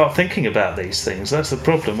might start thinking about these things. That's the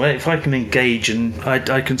problem. Well, if I can engage and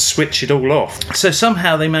I can switch it all off. So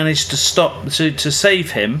somehow they managed to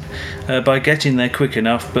save him by getting there quick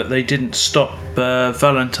enough, but they didn't stop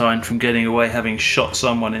Valentine from getting away having shot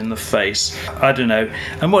someone in the face. I don't know.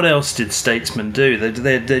 And what else did Statesman do?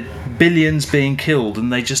 They're billions being killed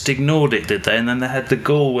and they just ignored it, did they? And then they had the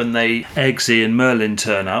gall when Eggsy and Merlin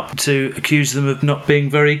turn up to accuse them of not being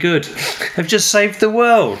very good. They've just saved the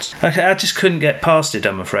world. I just couldn't get past it,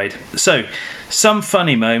 I'm afraid. So, some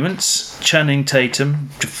funny moments. Channing Tatum,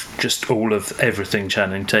 just all of everything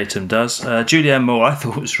Channing Tatum does. Julianne Moore, I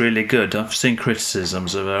thought was really good. I've seen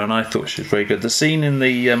criticisms of her, and I thought she was very good. The scene in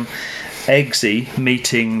the Eggsy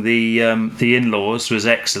meeting the in-laws was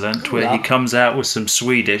excellent, where he comes out with some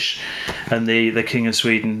Swedish, and the King of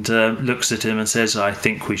Sweden looks at him and says, "I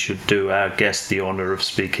think we should do our guest the honour of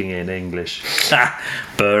speaking in English."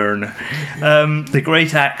 Burn. The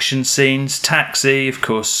great action scenes. Taxi, of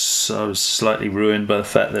course, I was slightly ruined by the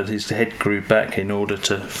fact that his head grew back in order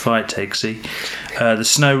to fight Eggsy. The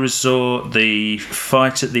snow resort, the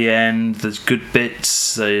fight at the end, the good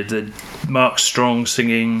bits, the Mark Strong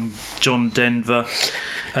singing John Denver,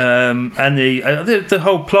 and the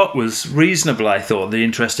whole plot was reasonable. I thought the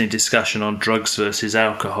interesting discussion on drugs versus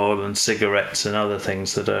alcohol and cigarettes and other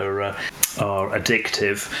things that are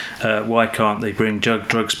addictive. Why can't they bring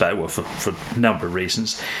drugs back? Well, for a number of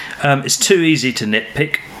reasons. It's too easy to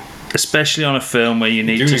nitpick, especially on a film where you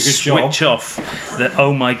need to switch off that,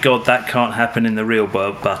 oh my god, that can't happen in the real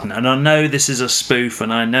world button. And I know this is a spoof,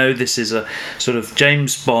 and I know this is a sort of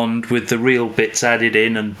James Bond with the real bits added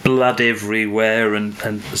in and blood everywhere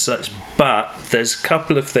and such, but there's a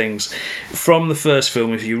couple of things from the first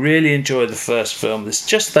film. If you really enjoy the first film, there's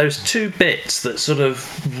just those two bits that sort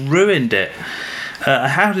of ruined it.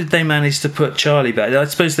 How did they manage to put Charlie back? I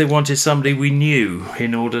suppose they wanted somebody we knew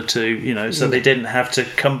in order to, so they didn't have to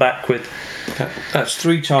come back with... That's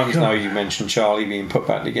 3 times now you mentioned Charlie being put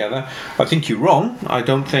back together. I think you're wrong. I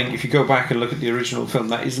don't think, if you go back and look at the original film,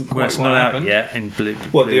 that isn't quite it's what not happened. Out yet in blue.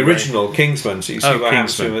 Well, the original Kingsman, so you see what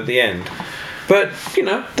happens to him at the end. But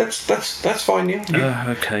that's fine. Yeah.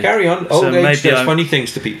 Okay. Carry on. Old age does funny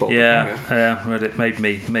things to people. Yeah. Well, it made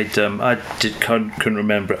I couldn't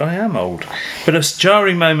remember it. I am old, but a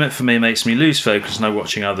jarring moment for me makes me lose focus, and I'm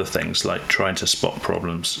watching other things like trying to spot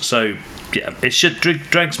problems. So yeah, it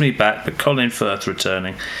drags me back. But Colin Firth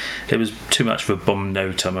returning, it was too much of a bomb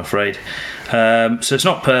note, I'm afraid. So it's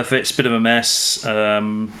not perfect. It's a bit of a mess,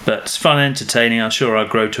 but it's fun, entertaining. I'm sure I'll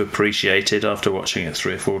grow to appreciate it after watching it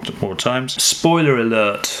 3 or 4 more times. Spoiler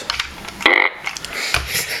alert.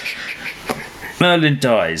 Merlin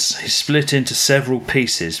dies. He's split into several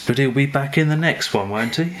pieces, but he'll be back in the next one,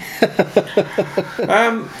 won't he?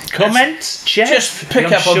 Comments, Jeff? Just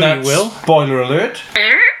pick up on that. Spoiler alert.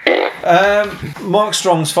 Mark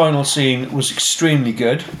Strong's final scene was extremely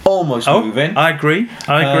good, almost moving. I agree.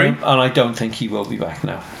 And I don't think he will be back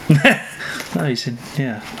now. No, he's in.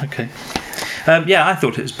 Yeah, okay. I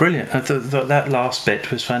thought it was brilliant. I thought that last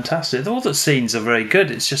bit was fantastic. All the scenes are very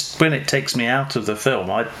good. It's just when it takes me out of the film,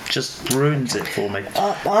 it just ruins it for me.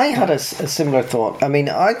 I had a similar thought. I mean,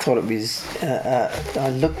 I thought it was... I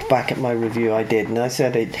looked back at my review I did, and I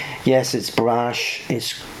said, yes, it's brash,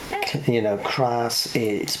 it's crass,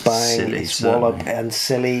 it's bang, silly, it's certainly. wallop and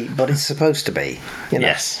silly, but it's supposed to be.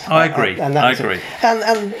 Yes, I agree. I agree.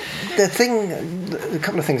 And a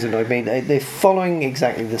couple of things annoyed me. They're following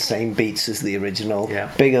exactly the same beats as the original.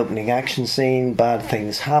 Yeah. Big opening action scene, bad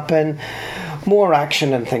things happen, more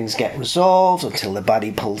action and things get resolved until the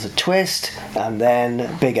baddie pulls a twist, and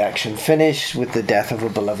then big action finish with the death of a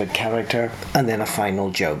beloved character, and then a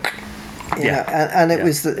final joke.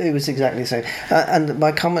 It was exactly the same. And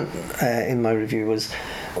my comment in my review was,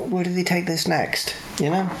 where do they take this next?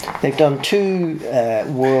 They've done 2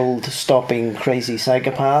 world-stopping crazy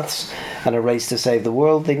psychopaths and a race to save the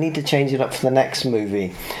world. They need to change it up for the next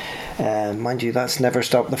movie. Mind you, that's never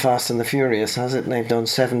stopped the Fast and the Furious, has it? They've done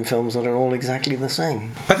 7 films that are all exactly the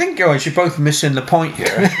same. I think, guys, you're both missing the point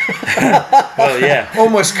here. Well, yeah.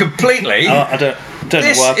 Almost completely. I don't know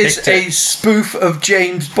why I picked This is a spoof of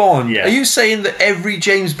James Bond. Yeah. Are you saying that every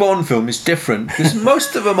James Bond film is different? Because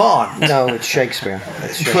most of them aren't. No, it's Shakespeare.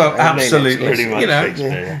 Well, absolutely. Pretty much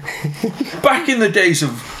Shakespeare. Back in the days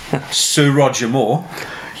of Sir Roger Moore.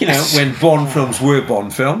 You know, when Bond films were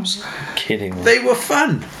Bond films, Kidding me. they were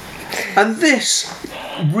fun. And this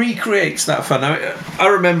recreates that fun. I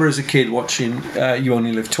remember as a kid watching You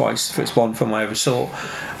Only Live Twice, the first Bond film I ever saw,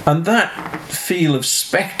 and that feel of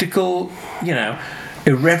spectacle, you know,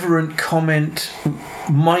 irreverent comment,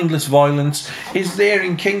 mindless violence is there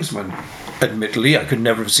in Kingsman. Admittedly, I could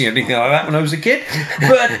never have seen anything like that when I was a kid,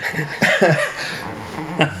 but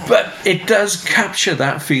it does capture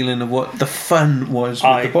that feeling of what the fun was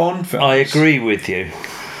with the Bond films. I agree with you.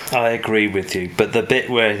 But the bit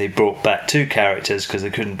where they brought back two characters because they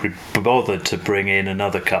couldn't be bothered to bring in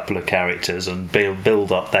another couple of characters and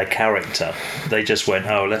build up their character, they just went,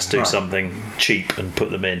 oh, let's do something cheap and put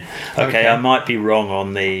them in. Okay, I might be wrong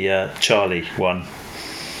on the Charlie one.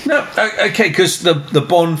 No, okay, because the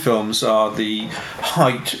Bond films are the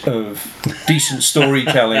height of decent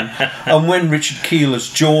storytelling, and when Richard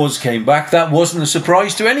Keeler's Jaws came back, that wasn't a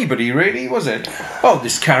surprise to anybody, really, was it? Oh,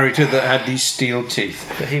 this character that had these steel teeth.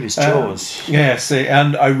 But he was Jaws. Yes,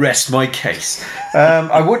 and I rest my case.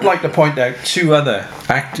 I would like to point out two other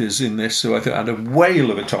actors in this who I thought had a whale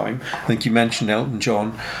of a time. I think you mentioned Elton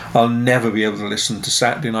John. I'll never be able to listen to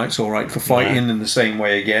Saturday Night's All Right for Fighting in the same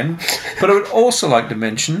way again. But I would also like to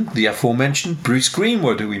mention the aforementioned Bruce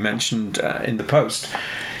Greenwood, who we mentioned in the post.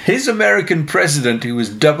 His American president, who was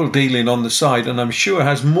double dealing on the side, and I'm sure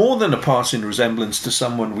has more than a passing resemblance to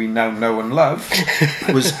someone we now know and love,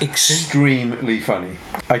 was extremely funny.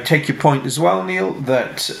 I take your point as well, Neil,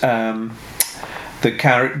 that the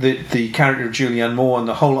character of Julianne Moore and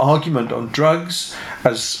the whole argument on drugs,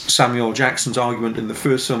 as Samuel Jackson's argument in the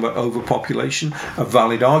first film about overpopulation, are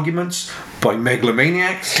valid arguments by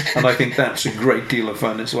megalomaniacs, and I think that's a great deal of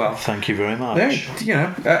fun as well. Thank you very much.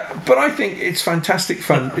 But I think it's fantastic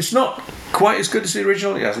fun. It's not quite as good as the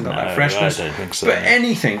original. It hasn't got that freshness. I don't think so. But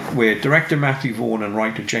anything where director Matthew Vaughn and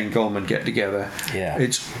writer Jane Goldman get together,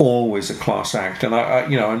 it's always a class act. And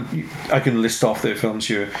I can list off their films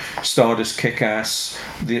here: Stardust, Kick-Ass,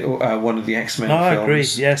 one of the X-Men films. I agree.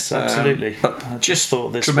 Yes, absolutely. I just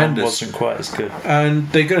thought this tremendous. one wasn't quite as good. And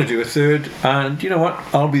they're going to do a third. And you know what?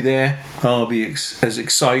 I'll be there. I'll be as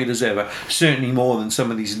excited as ever. Certainly more than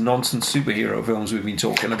some of these nonsense superhero films we've been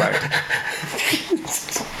talking about.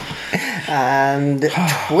 And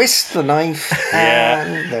twist the knife,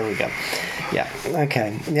 and there we go. Yeah,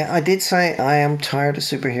 okay. Yeah, I did say I am tired of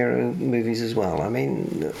superhero movies as well. I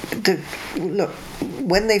mean, look,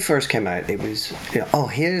 when they first came out, it was,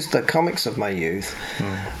 here's the comics of my youth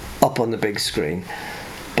up on the big screen.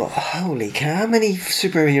 But holy cow, how many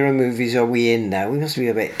superhero movies are we in now? We must be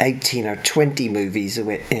about 18 or 20 movies that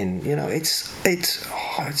we're in. You know, it's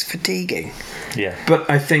fatiguing. Yeah. But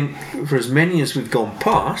I think for as many as we've gone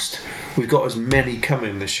past, we've got as many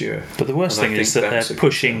coming this year. But the worst thing is that they're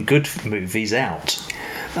pushing good movies out.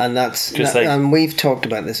 And and we've talked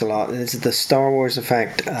about this a lot. It's the Star Wars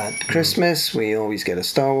effect at Christmas. We always get a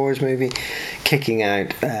Star Wars movie kicking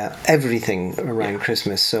out everything around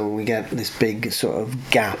Christmas. So we get this big sort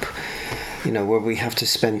of gap, where we have to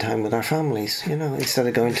spend time with our families, instead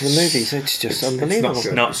of going to the movies. It's just unbelievable.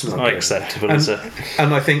 It's not acceptable, is it?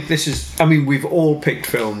 And I think we've all picked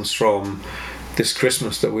films from this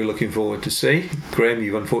Christmas that we're looking forward to see. Graham,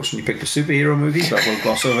 you've unfortunately picked a superhero movie, but we'll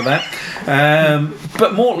gloss over that.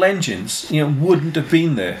 But Mortal Engines, wouldn't have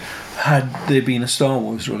been there had there been a Star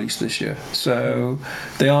Wars release this year. So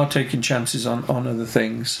they are taking chances on other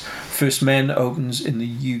things. First Men opens in the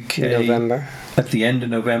UK November. At the end of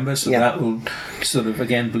November, so that will sort of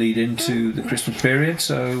again bleed into the Christmas period.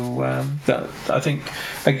 So I think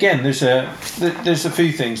again there's a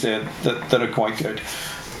few things there that are quite good,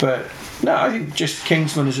 but. No, I think just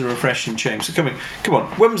Kingsman is a refreshing change. So come on.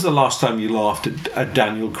 When was the last time you laughed at a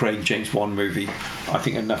Daniel Craig James Bond movie? I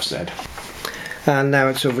think enough said. And now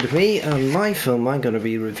it's over to me, and my film I'm going to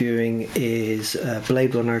be reviewing is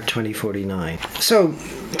Blade Runner 2049. So,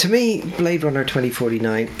 to me, Blade Runner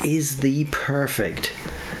 2049 is the perfect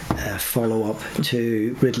follow-up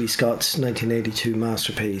to Ridley Scott's 1982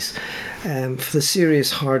 masterpiece. For the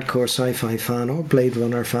serious hardcore sci-fi fan or Blade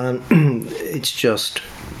Runner fan, it's just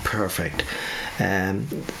perfect.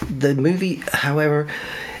 The movie, however,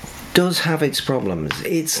 does have its problems.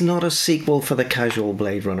 It's not a sequel for the casual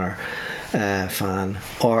Blade Runner fan,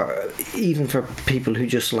 or even for people who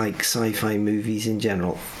just like sci-fi movies in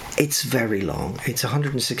general. It's very long. It's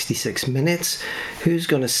 166 minutes. Who's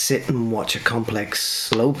going to sit and watch a complex,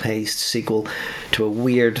 slow-paced sequel to a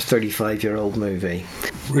weird 35-year-old movie?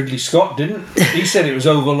 Ridley Scott didn't. He said it was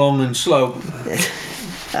over long and slow.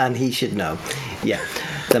 And he should know. Yeah.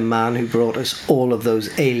 the man who brought us all of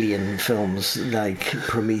those alien films like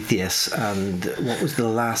Prometheus and what was the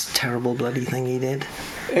last terrible bloody thing he did?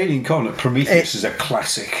 Alien Covenant. Prometheus is a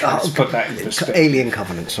classic. Let's put that in perspective. Alien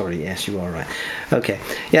Covenant. Sorry, yes, you are right. Okay,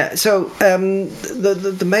 yeah. So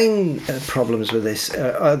the main problems with this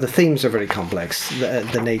are the themes are very complex.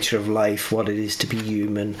 The nature of life, what it is to be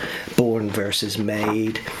human, born versus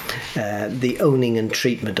made, the owning and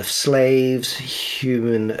treatment of slaves,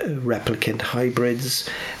 human replicant hybrids.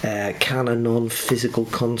 Can a non-physical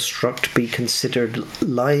construct be considered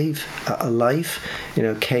a life? You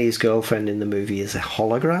know, Kay's girlfriend in the movie is a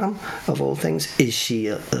hologram of all things. Is she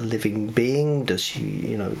a living being? Does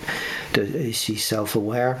she, is she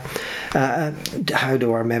self-aware? How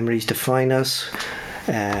do our memories define us?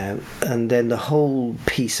 And then the whole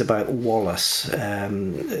piece about Wallace,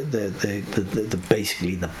 the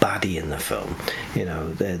basically the baddie in the film.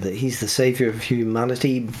 He's the savior of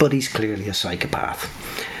humanity, but he's clearly a psychopath.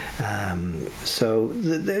 So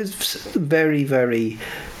there's very, very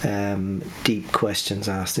deep questions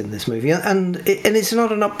asked in this movie, and it's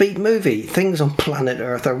not an upbeat movie. Things on planet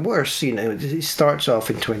Earth are worse. It starts off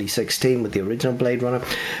in 2016 with the original Blade Runner.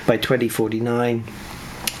 By 2049.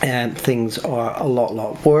 Things are a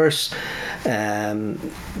lot worse.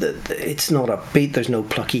 It's not upbeat. There's no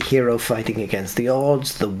plucky hero fighting against the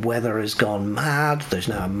odds. The weather has gone mad. There's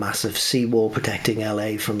now a massive seawall protecting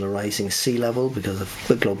LA from the rising sea level because of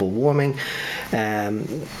the global warming.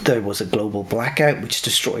 There was a global blackout which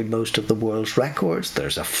destroyed most of the world's records.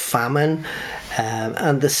 There's a famine.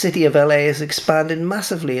 And the city of LA has expanded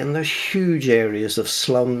massively, and there's huge areas of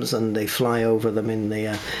slums, and they fly over them in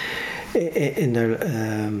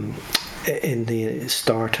the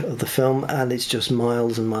start of the film, and it's just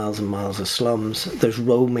miles and miles and miles of slums. There's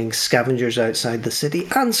roaming scavengers outside the city,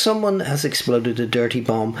 and someone has exploded a dirty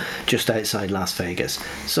bomb just outside Las Vegas.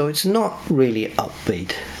 So it's not really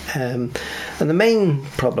upbeat. And the main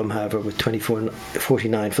problem, however, with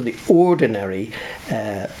 2049 for the ordinary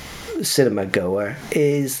cinema goer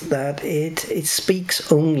is that it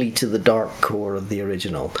speaks only to the dark core of the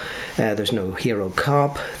original. There's no hero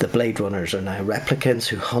cop. The Blade Runners are now replicants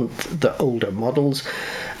who hunt the older models,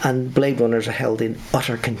 and Blade Runners are held in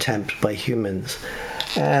utter contempt by humans.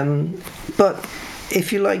 But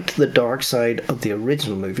if you liked the dark side of the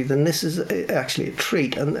original movie, then this is actually a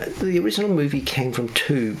treat. And the original movie came from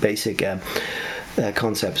two basic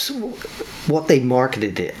concepts. What they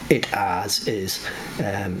marketed it as is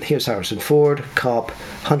here's Harrison Ford, cop,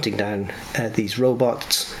 hunting down these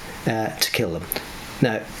robots to kill them.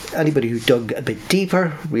 Now, anybody who dug a bit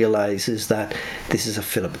deeper realises that this is a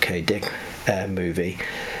Philip K. Dick movie.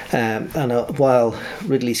 And while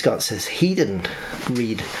Ridley Scott says he didn't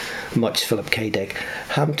read much Philip K. Dick,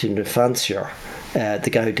 Hampton Fancher, the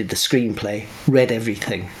guy who did the screenplay, read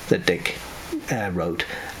everything that Dick wrote.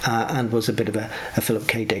 And was a bit of a Philip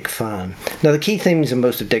K. Dick fan. Now, the key themes in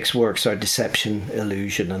most of Dick's works are deception,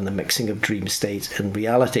 illusion, and the mixing of dream states and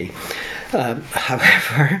reality.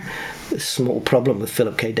 However, a small problem with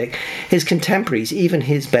Philip K. Dick, his contemporaries, even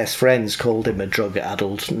his best friends, called him a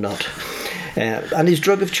drug-addled nut. And his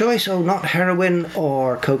drug of choice, not heroin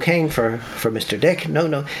or cocaine for Mr. Dick.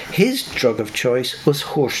 No. His drug of choice was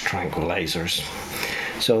horse tranquilizers.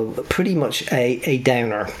 So pretty much a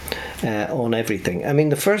downer on everything. I mean,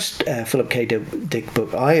 the first Philip K. Dick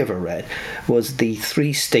book I ever read was The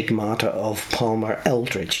Three Stigmata of Palmer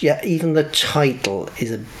Eldritch. Yeah, even the title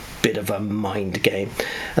is a bit of a mind game.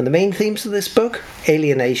 And the main themes of this book: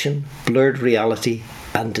 alienation, blurred reality,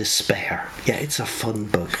 and despair. Yeah, it's a fun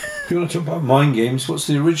book. You want to talk about mind games? What's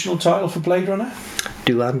the original title for Blade Runner?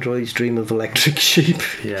 Do Androids Dream of Electric Sheep?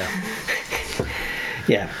 Yeah.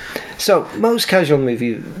 Yeah. So most casual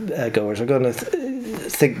movie goers are going to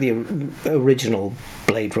think the original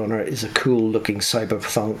Blade Runner is a cool-looking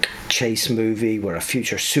cyberpunk chase movie where a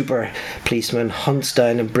future super policeman hunts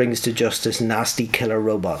down and brings to justice nasty killer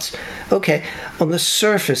robots. Okay, on the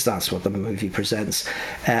surface that's what the movie presents,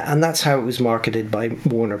 and that's how it was marketed by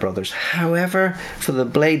Warner Brothers. However, for the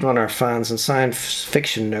Blade Runner fans and science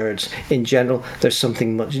fiction nerds in general, there's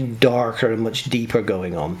something much darker and much deeper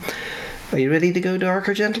going on. Are you ready to go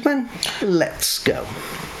darker, gentlemen? Let's go.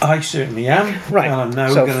 I certainly am. Right. And I'm now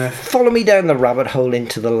so going to follow me down the rabbit hole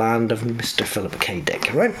into the land of Mr. Philip K.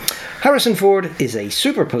 Dick, right? Harrison Ford is a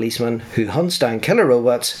super policeman who hunts down killer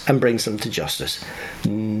robots and brings them to justice.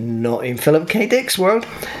 Not in Philip K. Dick's world.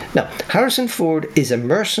 No, Harrison Ford is a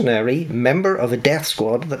mercenary member of a death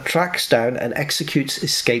squad that tracks down and executes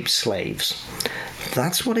escaped slaves.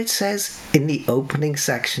 That's what it says in the opening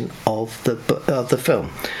section of the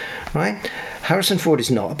film. Right? Harrison Ford is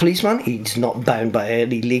not a policeman. He's not bound by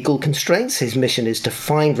any legal constraints. His mission is to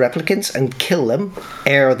find replicants and kill them,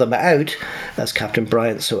 air them out, as Captain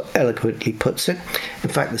Bryant so eloquently puts it. In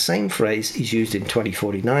fact, the same phrase is used in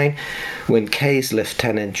 2049 when Kay's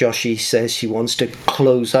Lieutenant Joshi says she wants to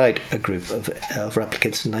close out a group of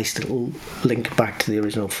replicants. A nice little link back to the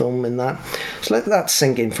original film in that. So let that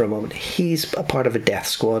sink in for a moment. He's a part of a death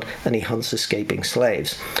squad and he hunts escaping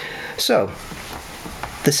slaves. So,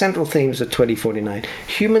 the central themes of 2049.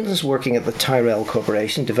 Humans working at the Tyrell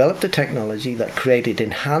Corporation developed a technology that created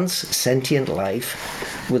enhanced sentient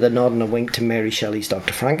life with a nod and a wink to Mary Shelley's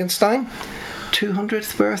Dr. Frankenstein.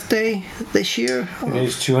 200th birthday this year? It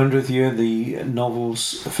is 200th year of the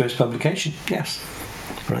novel's first publication, yes.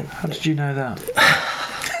 Right. How did you know that?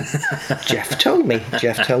 Jeff told me.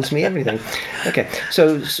 Jeff tells me everything. Okay,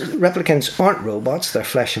 so replicants aren't robots, they're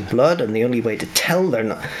flesh and blood, and the only way to tell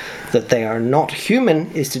that they are not human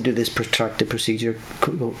is to do this protracted procedure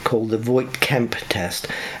called the Voight-Kemp test.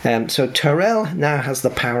 So Tyrell now has the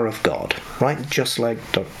power of God, right? Just like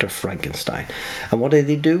Dr. Frankenstein. And what do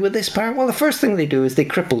they do with this power? Well, the first thing they do is they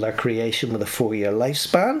cripple their creation with a 4-year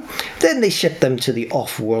lifespan. Then they ship them to the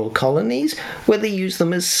off-world colonies where they use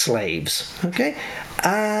them as slaves, okay?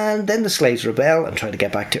 And then the slaves rebel and try to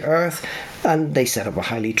get back to Earth, and they set up a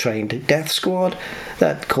highly trained death squad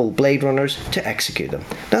that called Blade Runners to execute them.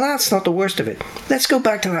 Now that's not the worst of it. Let's go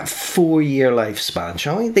back to that 4-year lifespan,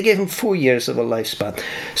 shall we? They gave him 4 years of a lifespan.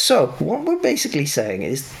 So what we're basically saying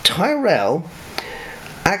is Tyrell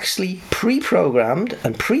actually pre-programmed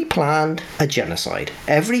and pre-planned a genocide.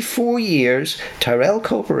 Every 4 years, Tyrell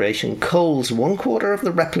Corporation culls 1/4 of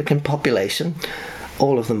the replicant population.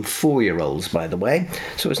 All of them 4-year-olds, by the way.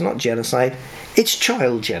 So it's not genocide, it's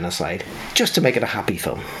child genocide, just to make it a happy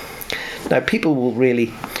film. Now, people will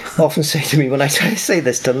really often say to me when I say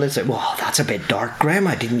this to them, they say, "Well, that's a bit dark, Graham.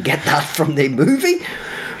 I didn't get that from the movie."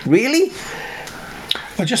 Really?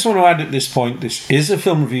 I just want to add at this point, this is a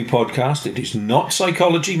film review podcast. It is not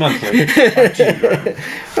Psychology Monthly.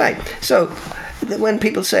 Right. So when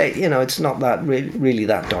people say, it's not that really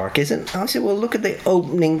that dark, is it? I say, well, look at the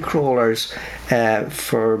opening crawlers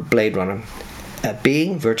for Blade Runner. A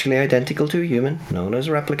being virtually identical to a human, known as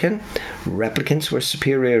a replicant. Replicants were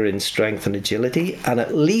superior in strength and agility, and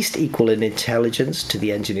at least equal in intelligence to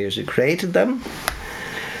the engineers who created them.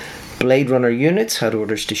 Blade Runner units had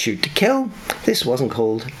orders to shoot to kill. This wasn't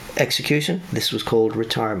called execution, this was called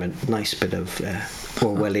retirement. Nice bit of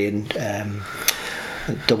Orwellian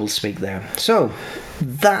double speak there. So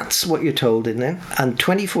that's what you're told in there, and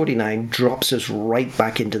 2049 drops us right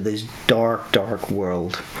back into this dark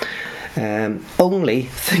world. Only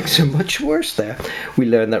things are much worse there. We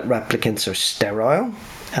learn that replicants are sterile,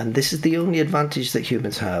 and this is the only advantage that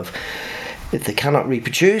humans have. If they cannot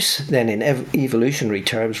reproduce, then in evolutionary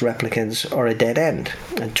terms, replicants are a dead end.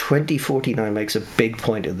 And 2049 makes a big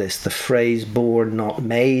point of this. The phrase born not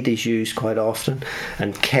made is used quite often.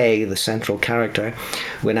 And Kay, the central character,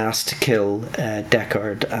 when asked to kill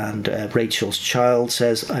Deckard and Rachel's child,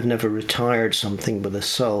 says, "I've never retired something with a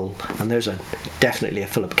soul." And there's definitely a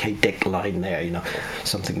Philip K. Dick line there,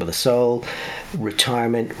 something with a soul,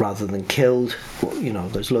 retirement rather than killed.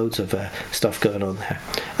 There's loads of stuff going on there.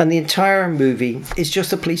 And the entire movie is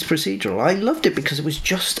just a police procedural. I loved it because it was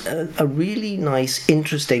just a really nice,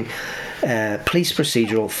 interesting police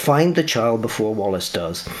procedural. Find the child before Wallace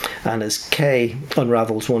does. And as Kay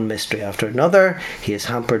unravels one mystery after another, he is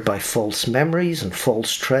hampered by false memories and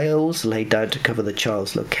false trails laid down to cover the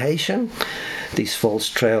child's location. These false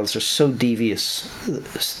trails are so devious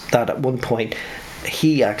that at one point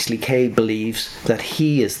Kay believes that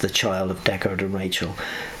he is the child of Deckard and Rachel,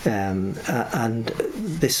 and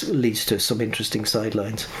this leads to some interesting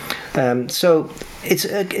sidelines. So it's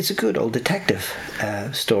a good old detective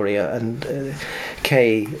story, and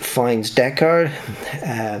Kay finds Deckard,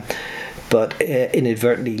 but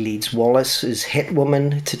inadvertently leads Wallace's hit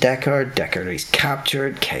woman to Deckard. Deckard is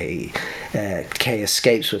captured. Kay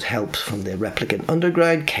escapes with help from the replicant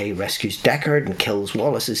underground. Kay rescues Deckard and kills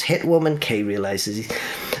Wallace's hit woman. Kay realizes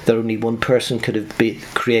that only one person could have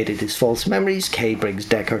created his false memories. Kay brings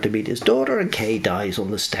Deckard to meet his daughter, and Kay dies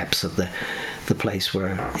on the steps of the place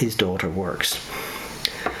where his daughter works.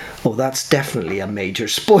 Oh, that's definitely a major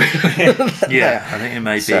spoiler. Yeah, I think it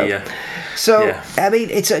may be So, Yeah. I mean,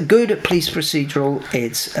 it's a good police procedural.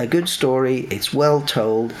 It's a good story. It's well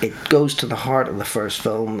told. It goes to the heart of the first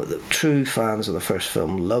film. The true fans of the first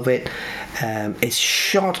film love it. It's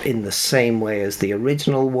shot in the same way as the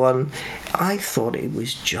original one. I thought it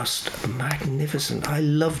was just magnificent. I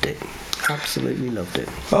loved it. Absolutely loved it.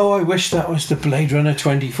 Oh, I wish that was the Blade Runner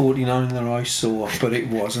 2049 that I saw, but it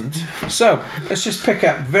wasn't. So, let's just pick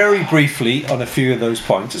up very briefly on a few of those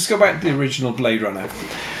points. Let's go back to the original Blade Runner.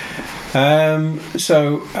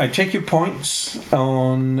 So, I take your points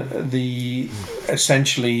on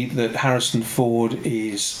essentially that Harrison Ford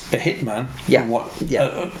is a hitman. Yeah.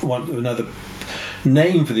 Want another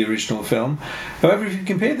name for the original film. However, if you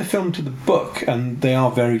compare the film to the book, and they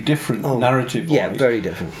are very different narrative-wise. Yeah, very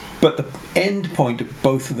different. But the end point of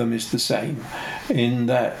both of them is the same, in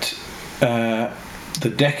that the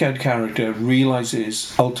Deckard character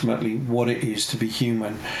realizes ultimately what it is to be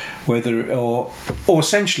human, or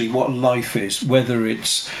essentially what life is, whether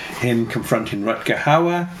it's him confronting Rutger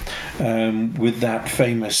Hauer with that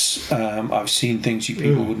famous I've seen things you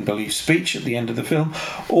people wouldn't believe speech at the end of the film,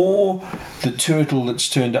 or the turtle that's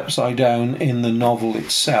turned upside down in the novel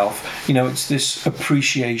itself. It's this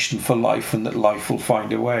appreciation for life and that life will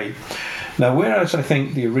find a way. Now, whereas I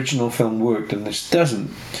think the original film worked and this doesn't,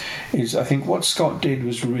 is I think what Scott did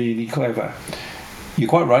was really clever. You're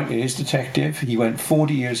quite right, it is detective. He went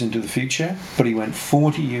 40 years into the future, but he went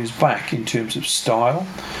 40 years back in terms of style,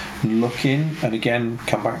 looking, and again,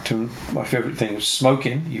 come back to my favourite thing of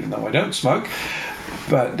smoking, even though I don't smoke.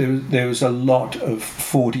 But there was a lot of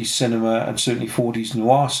 40s cinema and certainly 40s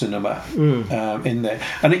noir cinema in there.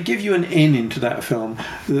 And it gives you an in into that film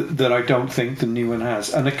that I don't think the new one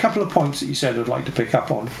has. And a couple of points that you said I'd like to pick up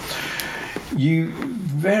on. You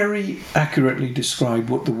very accurately described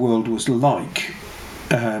what the world was like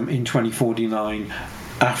in 2049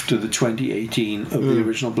 after the 2018 of the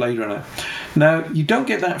original Blade Runner. Now, you don't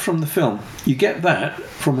get that from the film. You get that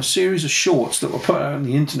from a series of shorts that were put out on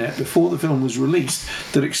the internet before the film was released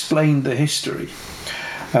that explained the history.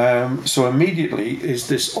 So immediately is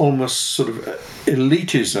this almost sort of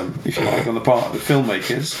elitism, if you like, on the part of the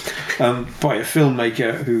filmmakers, by a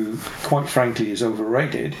filmmaker who, quite frankly, is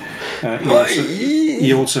overrated.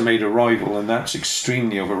 He also made Arrival, and that's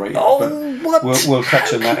extremely overrated. What? We'll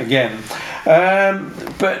touch on that again.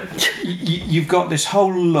 But you've got this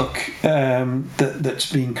whole look that's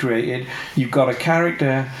been created. You've got a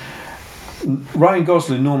character. Ryan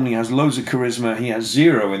Gosling normally has loads of charisma. He has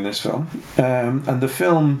zero in this film, and the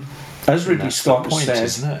film, as Ridley Scott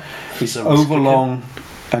said, is overlong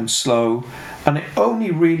and slow, and it only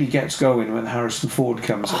really gets going when Harrison Ford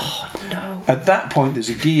comes in. Oh, no. At that point, there's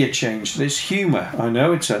a gear change. There's humour. I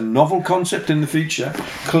know it's a novel concept in the future.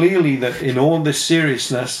 Clearly, that in all this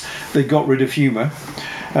seriousness, they got rid of humour.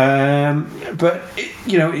 But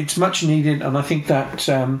it's much needed, and I think that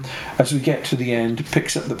as we get to the end,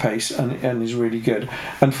 picks up the pace and is really good.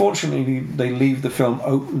 Unfortunately, they leave the film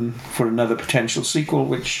open for another potential sequel,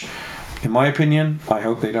 which, in my opinion, I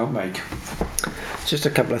hope they don't make. Just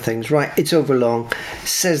a couple of things. Right, it's overlong,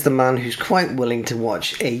 says the man who's quite willing to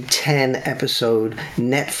watch a 10-episode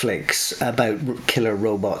Netflix about killer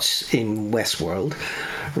robots in Westworld.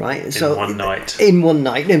 Right, in one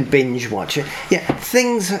night and binge watch it. Yeah,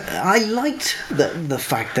 things I liked the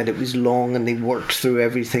fact that it was long and they worked through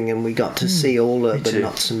everything and we got to see all of the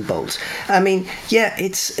nuts and bolts. I mean, yeah,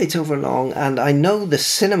 it's overlong, and I know the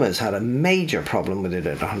cinemas had a major problem with it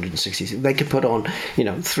at 160. They could put on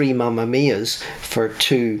 3 Mamma Mias for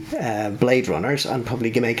 2 Blade Runners and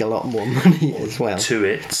probably make a lot more money as well.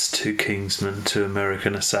 2 Kingsman, 2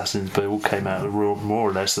 American Assassins, but it all came out at more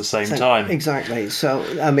or less the same time. Exactly. So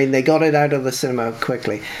I mean, they got it out of the cinema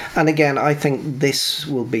quickly. And again, I think this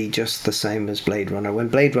will be just the same as Blade Runner. When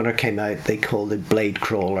Blade Runner came out, they called it Blade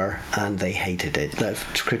Crawler, and they hated it. The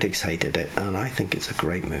critics hated it, and I think it's a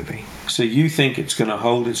great movie. So you think it's going to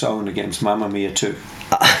hold its own against Mamma Mia 2?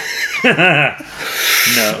 No,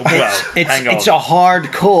 well, hang on. It's a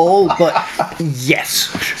hard call, but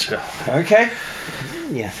yes. Okay.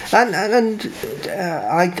 Yeah, and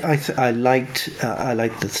I liked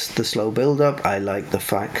the slow build up. I like the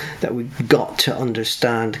fact that we got to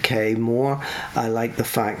understand Kay more. I like the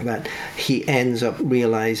fact that he ends up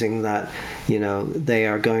realizing that they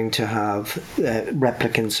are going to have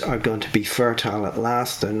replicants are going to be fertile at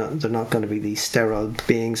last. They're not going to be these sterile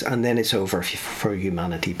beings, and then it's over for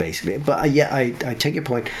humanity basically. But I take your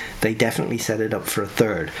point. They definitely set it up for a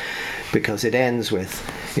third, because it ends with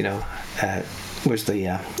Where's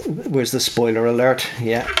the spoiler alert?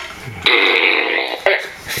 Yeah.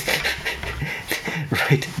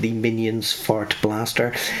 Right, the Minions fart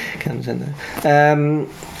blaster comes in there.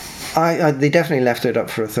 They definitely left it up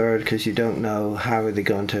for a third because you don't know how are they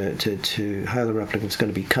going to how the replicant's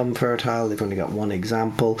going to become fertile. They've only got one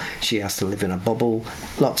example. She has to live in a bubble.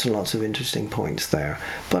 Lots and lots of interesting points there.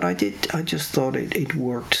 But I just thought it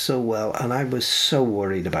worked so well, and I was so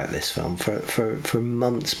worried about this film for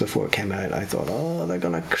months before it came out. I thought, oh, they're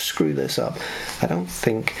going to screw this up. I don't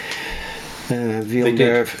think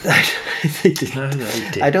Villeneuve. They did. No,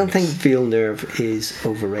 they didn't. I don't think Villeneuve is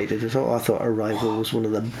overrated at all. I thought Arrival was one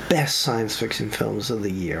of the best science fiction films of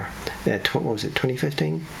the year. What was it?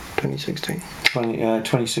 2015, 2016,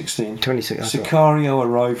 2016. 2016. Sicario,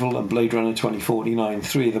 Arrival, and Blade Runner 2049.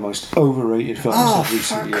 3 of the most overrated films of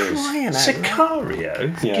recent years. Crying out loud.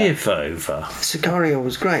 Sicario? Yeah. Give over. Sicario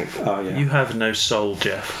was great. Oh yeah. You have no soul,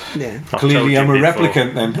 Jeff. Yeah. I've Clearly, told you I'm a before.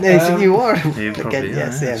 replicant then. Yes, you are. You probably Again, are,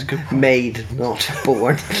 yes, that's a good point. Made, not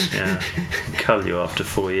born. Yeah, cull you after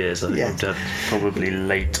 4 years. I think Yeah. I'm probably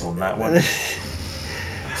late on that one.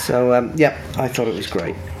 So, I thought it was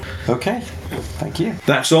great. Okay, thank you.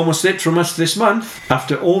 That's almost it from us this month.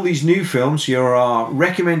 After all these new films, here are our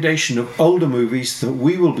recommendation of older movies that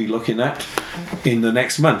we will be looking at in the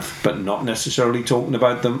next month, but not necessarily talking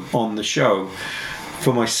about them on the show.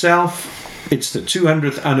 For myself, it's the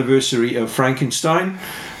 200th anniversary of Frankenstein.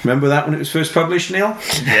 Remember that when it was first published, Neil?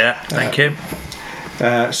 Yeah, thank you.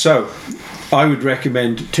 So, I would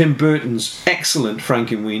recommend Tim Burton's excellent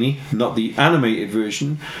Frankenweenie, not the animated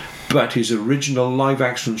version, but his original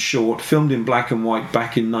live-action short filmed in black and white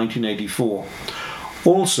back in 1984.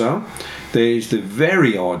 Also, there's the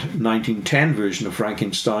very odd 1910 version of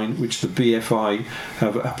Frankenstein, which the BFI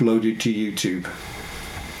have uploaded to YouTube.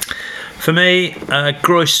 For me,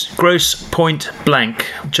 Gross Point Blank.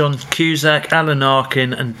 John Cusack, Alan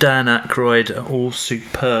Arkin, and Dan Aykroyd are all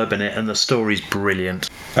superb in it, and the story's brilliant.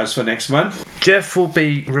 As for next month, Jeff will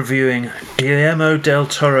be reviewing Guillermo del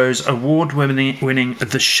Toro's award-winning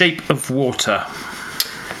The Shape of Water.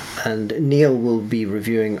 And Neil will be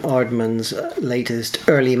reviewing Aardman's latest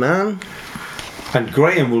Early Man. and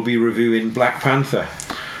Graham will be reviewing Black Panther.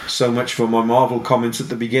 So much for my Marvel comments at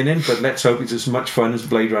the beginning, but let's hope it's as much fun as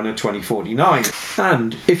Blade Runner 2049.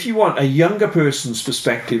 And if you want a younger person's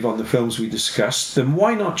perspective on the films we discussed, then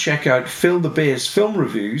why not check out Phil the Bear's film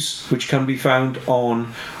reviews, which can be found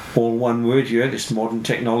on, all one word here, this modern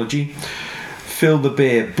technology,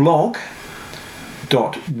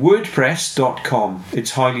 philthebearblog.wordpress.com.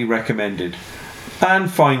 It's highly recommended.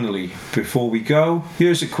 And finally, before we go,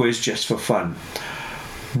 here's a quiz just for fun.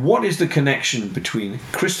 What is the connection between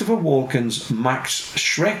Christopher Walken's Max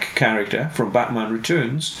Schreck character from Batman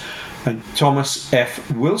Returns and Thomas F.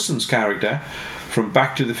 Wilson's character from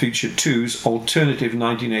Back to the Future 2's alternative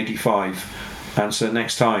 1985? Answer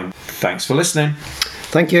next time. Thanks for listening.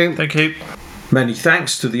 Thank you. Thank you. Many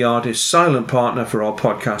thanks to the artist Silent Partner for our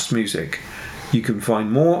podcast music. You can find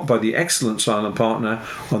more by the excellent Silent Partner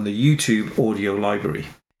on the YouTube audio library.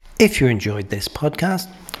 If you enjoyed this podcast,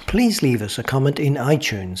 please leave us a comment in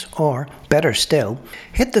iTunes or, better still,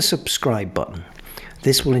 hit the subscribe button.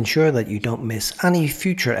 This will ensure that you don't miss any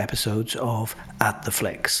future episodes of At The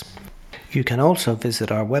Flicks. You can also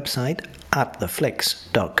visit our website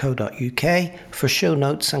attheflicks.co.uk for show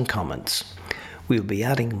notes and comments. We'll be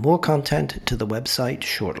adding more content to the website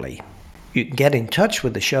shortly. You can get in touch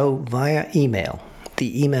with the show via email.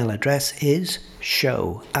 The email address is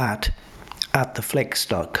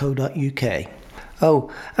show@attheflicks.co.uk.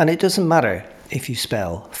 Oh, and it doesn't matter if you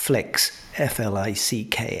spell flicks,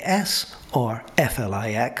 F-L-I-C-K-S, or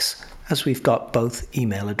F-L-I-X, as we've got both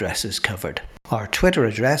email addresses covered. Our Twitter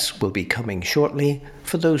address will be coming shortly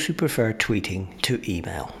for those who prefer tweeting to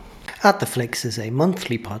email. At The Flicks is a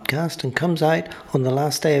monthly podcast and comes out on the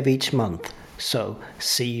last day of each month. So,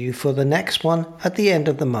 see you for the next one at the end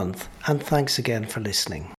of the month, and thanks again for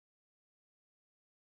listening.